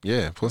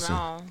 Yeah, pussy.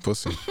 No.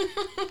 Pussy.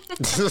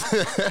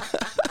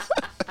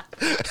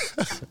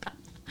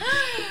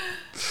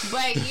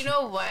 But you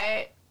know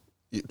what?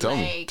 Tell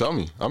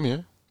me. I'm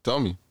here. Tell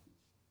me.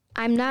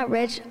 I'm not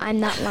rich. I'm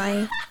not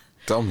lying.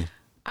 Tell me.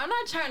 I'm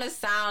not trying to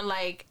sound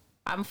like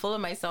I'm full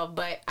of myself,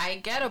 but I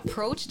get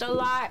approached a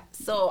lot,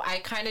 so I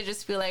kind of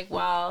just feel like,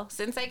 well,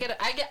 since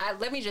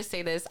let me just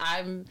say this: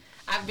 I've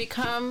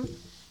become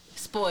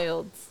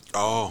spoiled.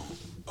 Oh.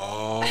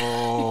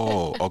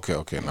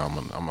 Okay. Now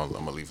I'm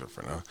gonna leave it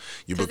for now.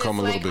 You 'Cause become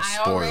a it's little like bit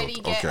I already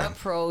spoiled. get Okay.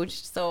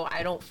 approached, so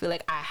I don't feel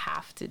like I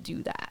have to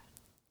do that.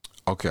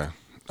 Okay.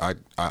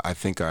 I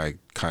think I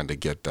kind of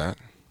get that.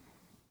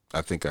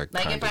 I think I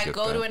Like kind if of I get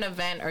go that. to an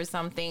event or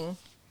something,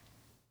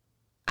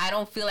 I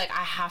don't feel like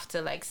I have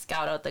to like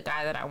scout out the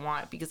guy that I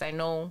want, because I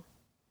know,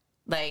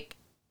 like,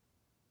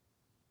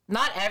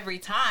 not every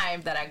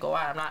time that I go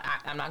out,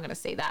 I'm not gonna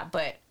say that,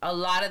 but a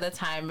lot of the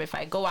time if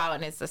I go out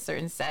and it's a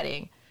certain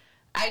setting,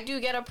 I do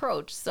get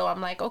approached. So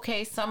I'm like,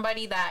 okay,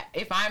 somebody that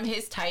if I'm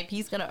his type,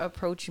 he's gonna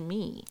approach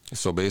me.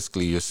 So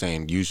basically, you're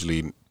saying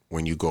usually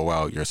when you go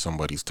out, you're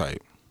somebody's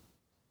type.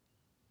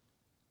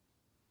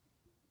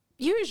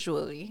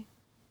 Usually.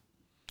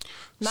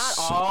 Not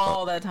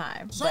all the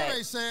time. Survey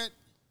But said.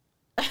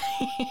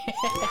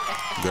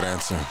 Good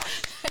answer.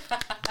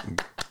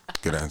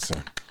 Good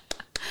answer.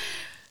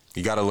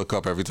 You got to look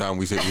up every time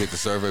we hit the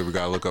survey. We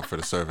got to look up for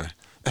the survey.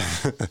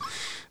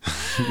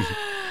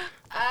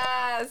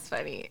 that's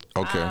funny.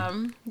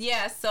 Okay.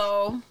 Yeah,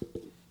 so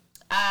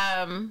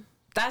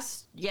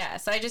that's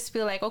so I just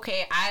feel like,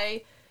 okay,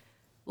 I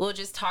will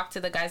just talk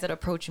to the guys that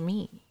approach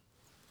me.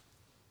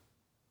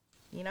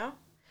 You know?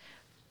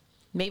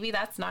 Maybe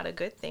that's not a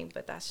good thing,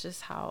 but that's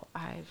just how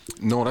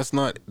No, that's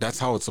not. That's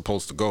how it's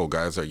supposed to go,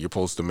 guys. You're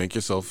supposed to make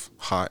yourself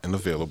hot and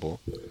available,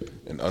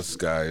 and us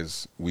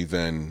guys, we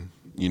then,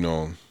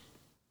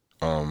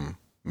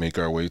 make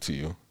our way to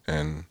you,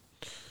 and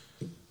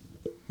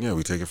yeah,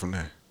 we take it from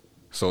there.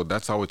 So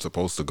that's how it's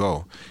supposed to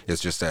go.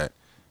 It's just that.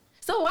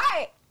 So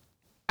why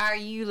are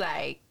you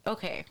like,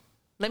 okay,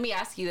 let me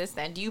ask you this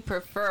then. Do you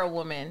prefer a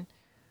woman?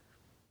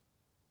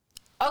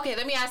 Okay,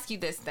 let me ask you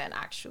this then,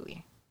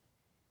 actually.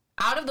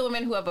 Out of the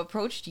women who have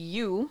approached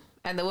you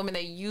and the women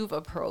that you've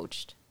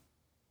approached,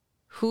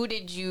 who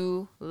did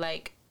you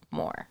like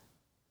more?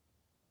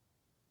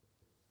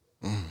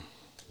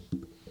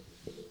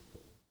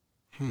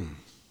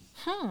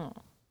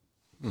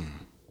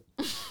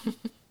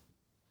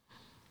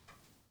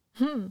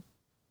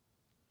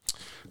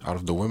 Out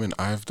of the women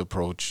I've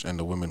approached and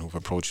the women who've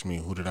approached me,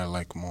 who did I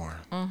like more?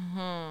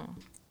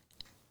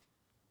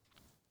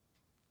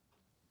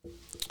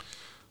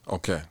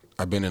 Okay,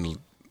 I've been in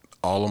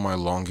all of my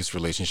longest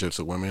relationships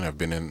with women. I've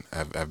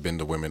been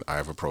the women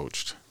I've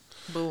approached.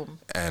 Boom.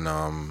 And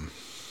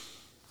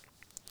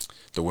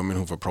the women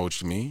who've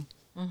approached me,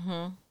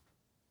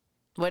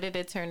 What did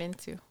it turn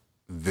into?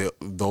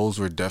 those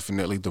were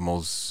definitely the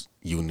most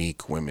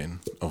unique women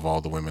of all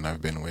the women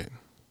I've been with.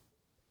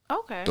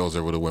 Okay. Those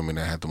are the women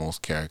that had the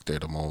most character,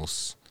 the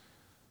most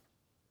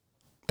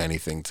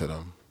anything to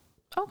them.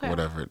 Okay.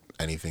 Whatever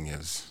anything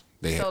is.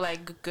 They So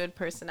like good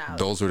personality.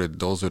 those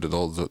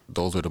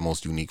are the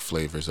most unique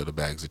flavors of the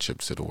bags of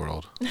chips to the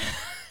world.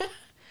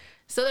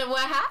 So then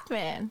what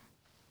happened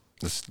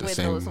The with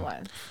same, those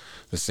ones?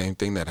 the same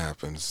thing that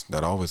happens,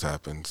 that always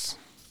happens.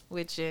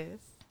 Which is?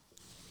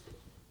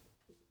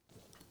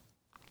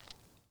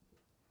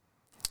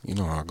 You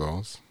know how it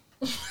goes.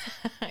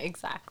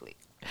 Exactly.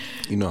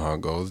 You know how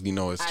it goes. You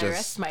know, it's I just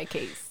rest my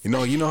case. you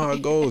know how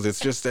it goes. It's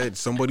just that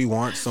somebody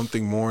wants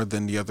something more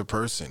than the other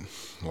person.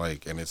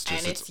 Like, and it's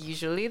just And it's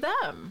usually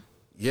them.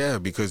 yeah,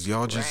 because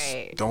y'all just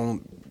Right.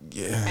 don't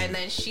And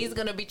then she's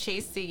going to be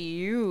chasing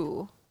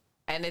you.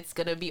 And it's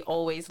going to be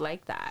always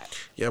like that.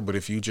 Yeah, but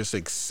if you just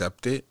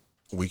accept it,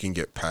 we can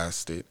get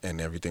past it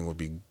and everything will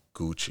be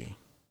Gucci.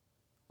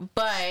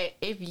 But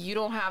if you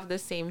don't have the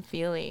same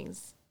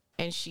feelings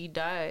and she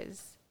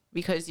does,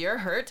 because you're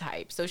her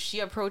type, so she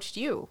approached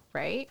you,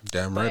 right?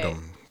 Damn right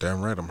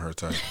I'm her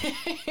type.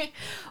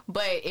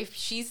 But if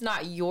she's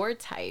not your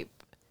type,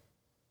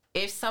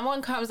 if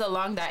someone comes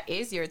along that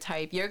is your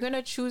type, you're going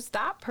to choose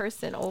that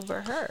person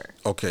over her.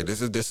 Okay,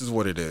 this is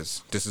what it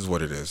is. This is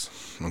what it is.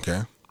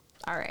 Okay?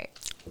 All right.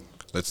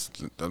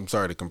 I'm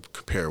sorry to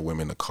compare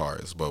women to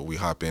cars, but we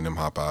hop in them,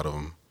 hop out of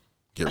them,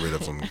 get rid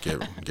of them,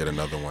 get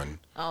another one.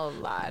 Oh,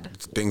 Lord.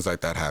 Things like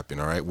that happen,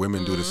 all right?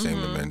 Women do the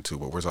same to men too,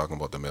 but we're talking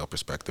about the male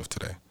perspective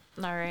today.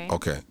 All right.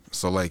 Okay,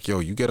 so like, yo,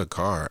 you get a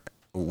car.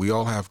 We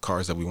all have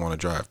cars that we want to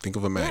drive. Think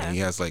of a man. Yeah. He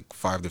has like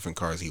 5 different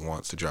cars he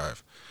wants to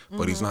drive,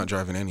 but he's not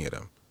driving any of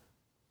them.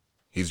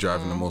 He's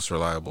driving the most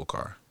reliable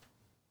car.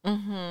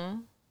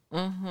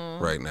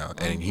 Right now,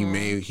 and he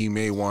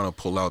may want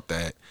to pull out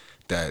that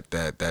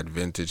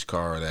vintage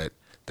car,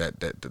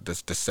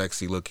 the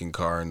sexy looking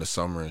car in the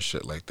summer and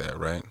shit like that.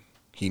 Right?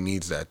 He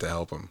needs that to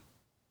help him.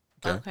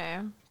 Okay.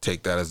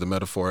 Take that as the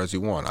metaphor as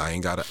you want. I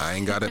ain't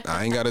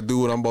gotta do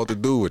what I'm about to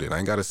do with it. I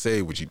ain't gotta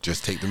say what you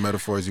just take the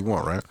metaphor as you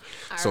want, right?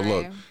 So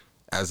look, right.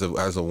 as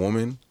a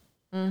woman,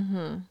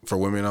 for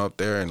women out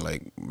there and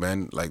like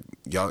men, like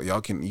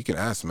you can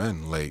ask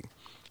men, like,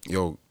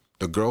 yo,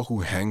 the girl who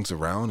hangs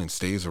around and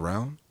stays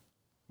around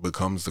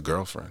becomes the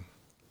girlfriend,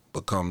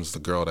 becomes the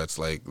girl that's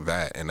like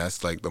that, and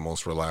that's like the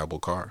most reliable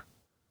car.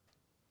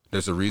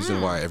 There's a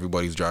reason why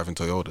everybody's driving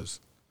Toyotas.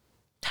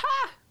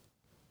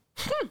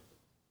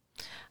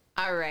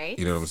 All right.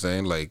 You know what I'm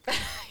saying? Like,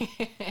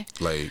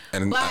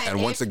 and But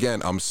once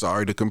again, I'm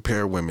sorry to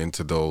compare women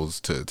to those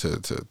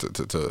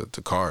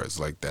to cars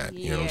like that.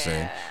 You know what I'm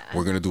saying? Yeah.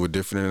 We're gonna do a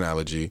different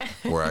analogy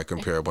where I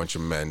compare a bunch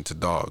of men to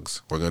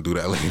dogs. We're gonna do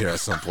that later at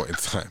some point in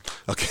time.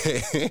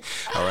 Okay?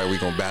 All right, we're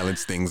gonna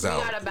balance things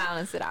out. You got to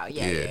balance it out.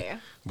 Yeah.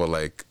 But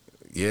like,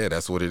 yeah,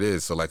 that's what it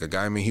is. So like a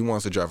guy, I mean, he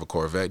wants to drive a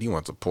Corvette, he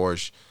wants a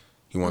Porsche,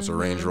 he wants a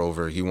Range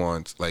Rover, he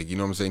wants, like, you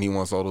know what I'm saying? He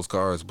wants all those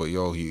cars, but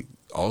yo, he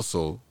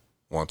also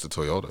wants a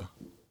Toyota.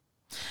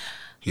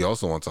 He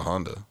also wants a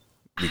Honda.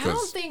 Because, I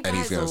don't think and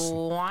guys he's gonna,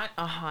 want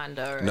a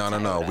Honda or a No.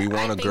 Toyota. We want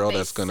I a think girl they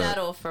that's gonna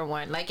settle for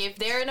one. Like if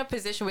they're in a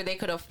position where they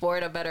could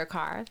afford a better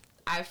car,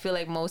 I feel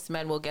like most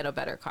men will get a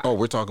better car. Oh,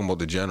 we're talking about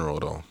the general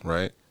though,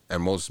 right?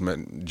 And most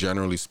men,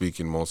 generally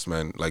speaking, most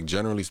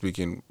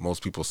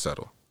people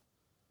settle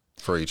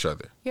for each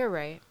other. You're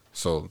right.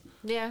 So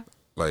Yeah.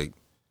 like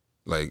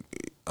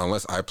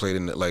unless I played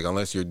in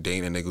unless you're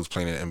dating a nigga who's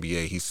playing in the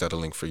NBA, he's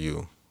settling for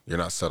you. You're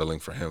not settling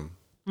for him.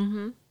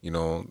 You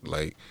know,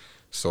 like,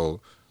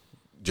 so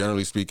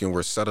generally speaking,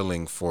 we're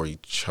settling for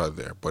each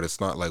other, but it's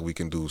not like we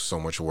can do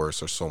so much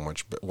worse or so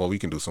much well, we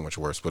can do so much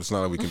worse, but it's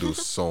not like we can do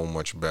so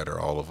much better,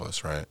 all of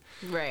us, right?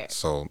 Right.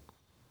 So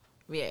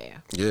Yeah.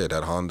 yeah,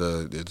 that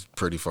Honda is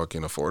pretty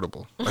fucking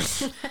affordable.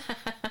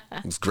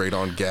 It's great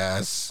on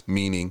gas,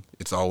 meaning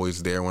it's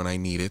always there when I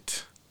need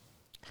it.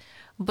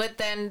 But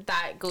then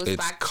that goes It's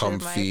back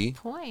comfy.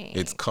 to my point.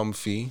 It's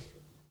comfy.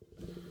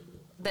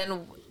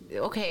 Then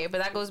okay, but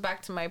that goes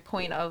back to my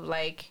point of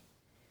like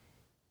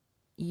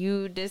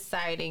you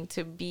deciding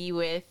to be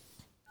with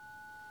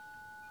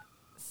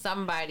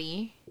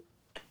somebody,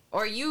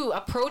 or you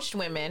approached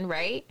women,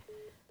 right?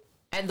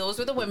 And those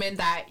were the women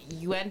that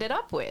you ended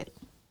up with,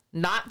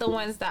 not the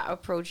ones that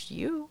approached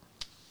you.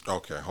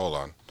 Okay, hold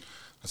on.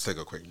 Let's take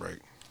a quick break.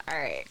 All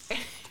right.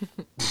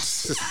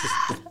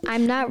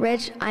 I'm not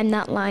rich. I'm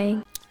not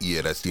lying.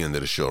 Yeah, that's the end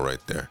of the show right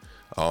there.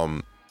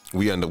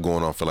 We end up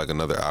going on for like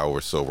another hour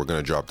or so. We're going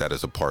to drop that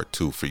as a part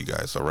 2 for you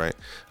guys, all right?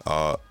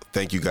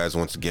 Thank you guys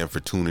once again for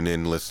tuning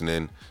in,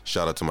 listening.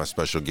 Shout out to my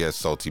special guest,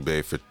 Salty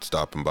Bay, for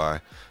stopping by.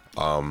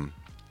 What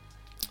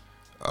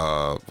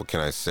can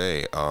I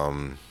say?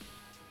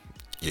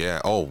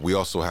 Yeah. Oh, we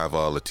also have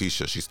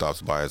Letitia. She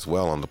stops by as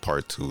well on the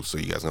part 2. So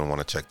you guys going to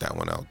want to check that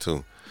one out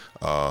too.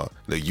 The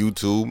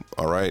YouTube.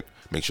 All right.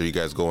 Make sure you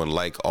guys go and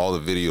like all the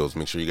videos.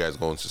 Make sure you guys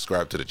go and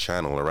subscribe to the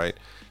channel. All right.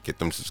 Get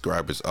them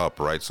subscribers up.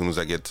 All right. As soon as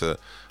I get to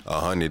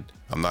 100,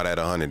 I'm not at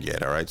 100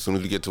 yet. All right. As soon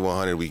as we get to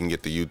 100, we can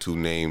get the YouTube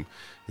name.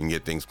 We can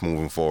get things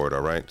moving forward.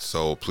 All right.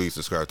 So please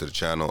subscribe to the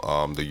channel.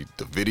 The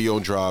video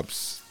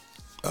drops.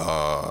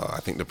 I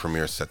think the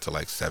premiere is set to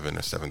like 7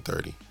 or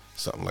 7:30,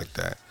 something like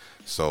that.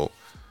 So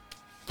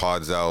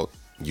pod's out,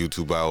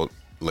 YouTube out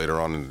later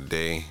on in the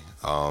day.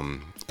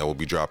 And we'll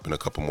be dropping a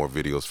couple more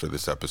videos for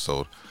this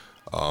episode.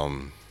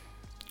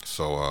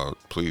 So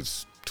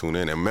please tune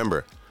in. And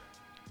remember,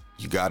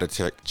 you got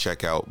to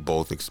check out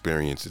both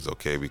experiences,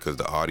 okay? Because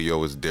the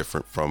audio is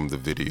different from the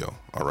video,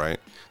 all right?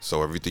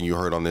 So everything you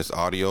heard on this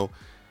audio,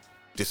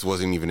 this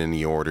wasn't even in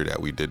the order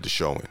that we did the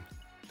show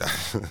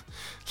in.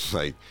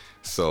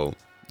 So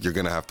you're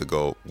going to have to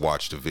go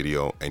watch the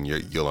video and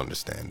you'll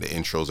understand. The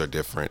intros are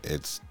different.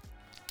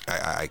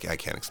 I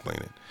can't explain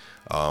it.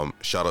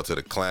 Shout out to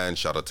the clan.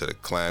 Shout out to the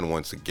clan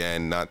once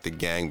again, not the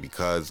gang,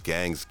 because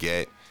gangs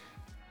get,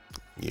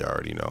 you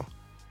already know.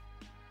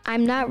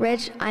 I'm not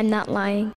rich, I'm not lying.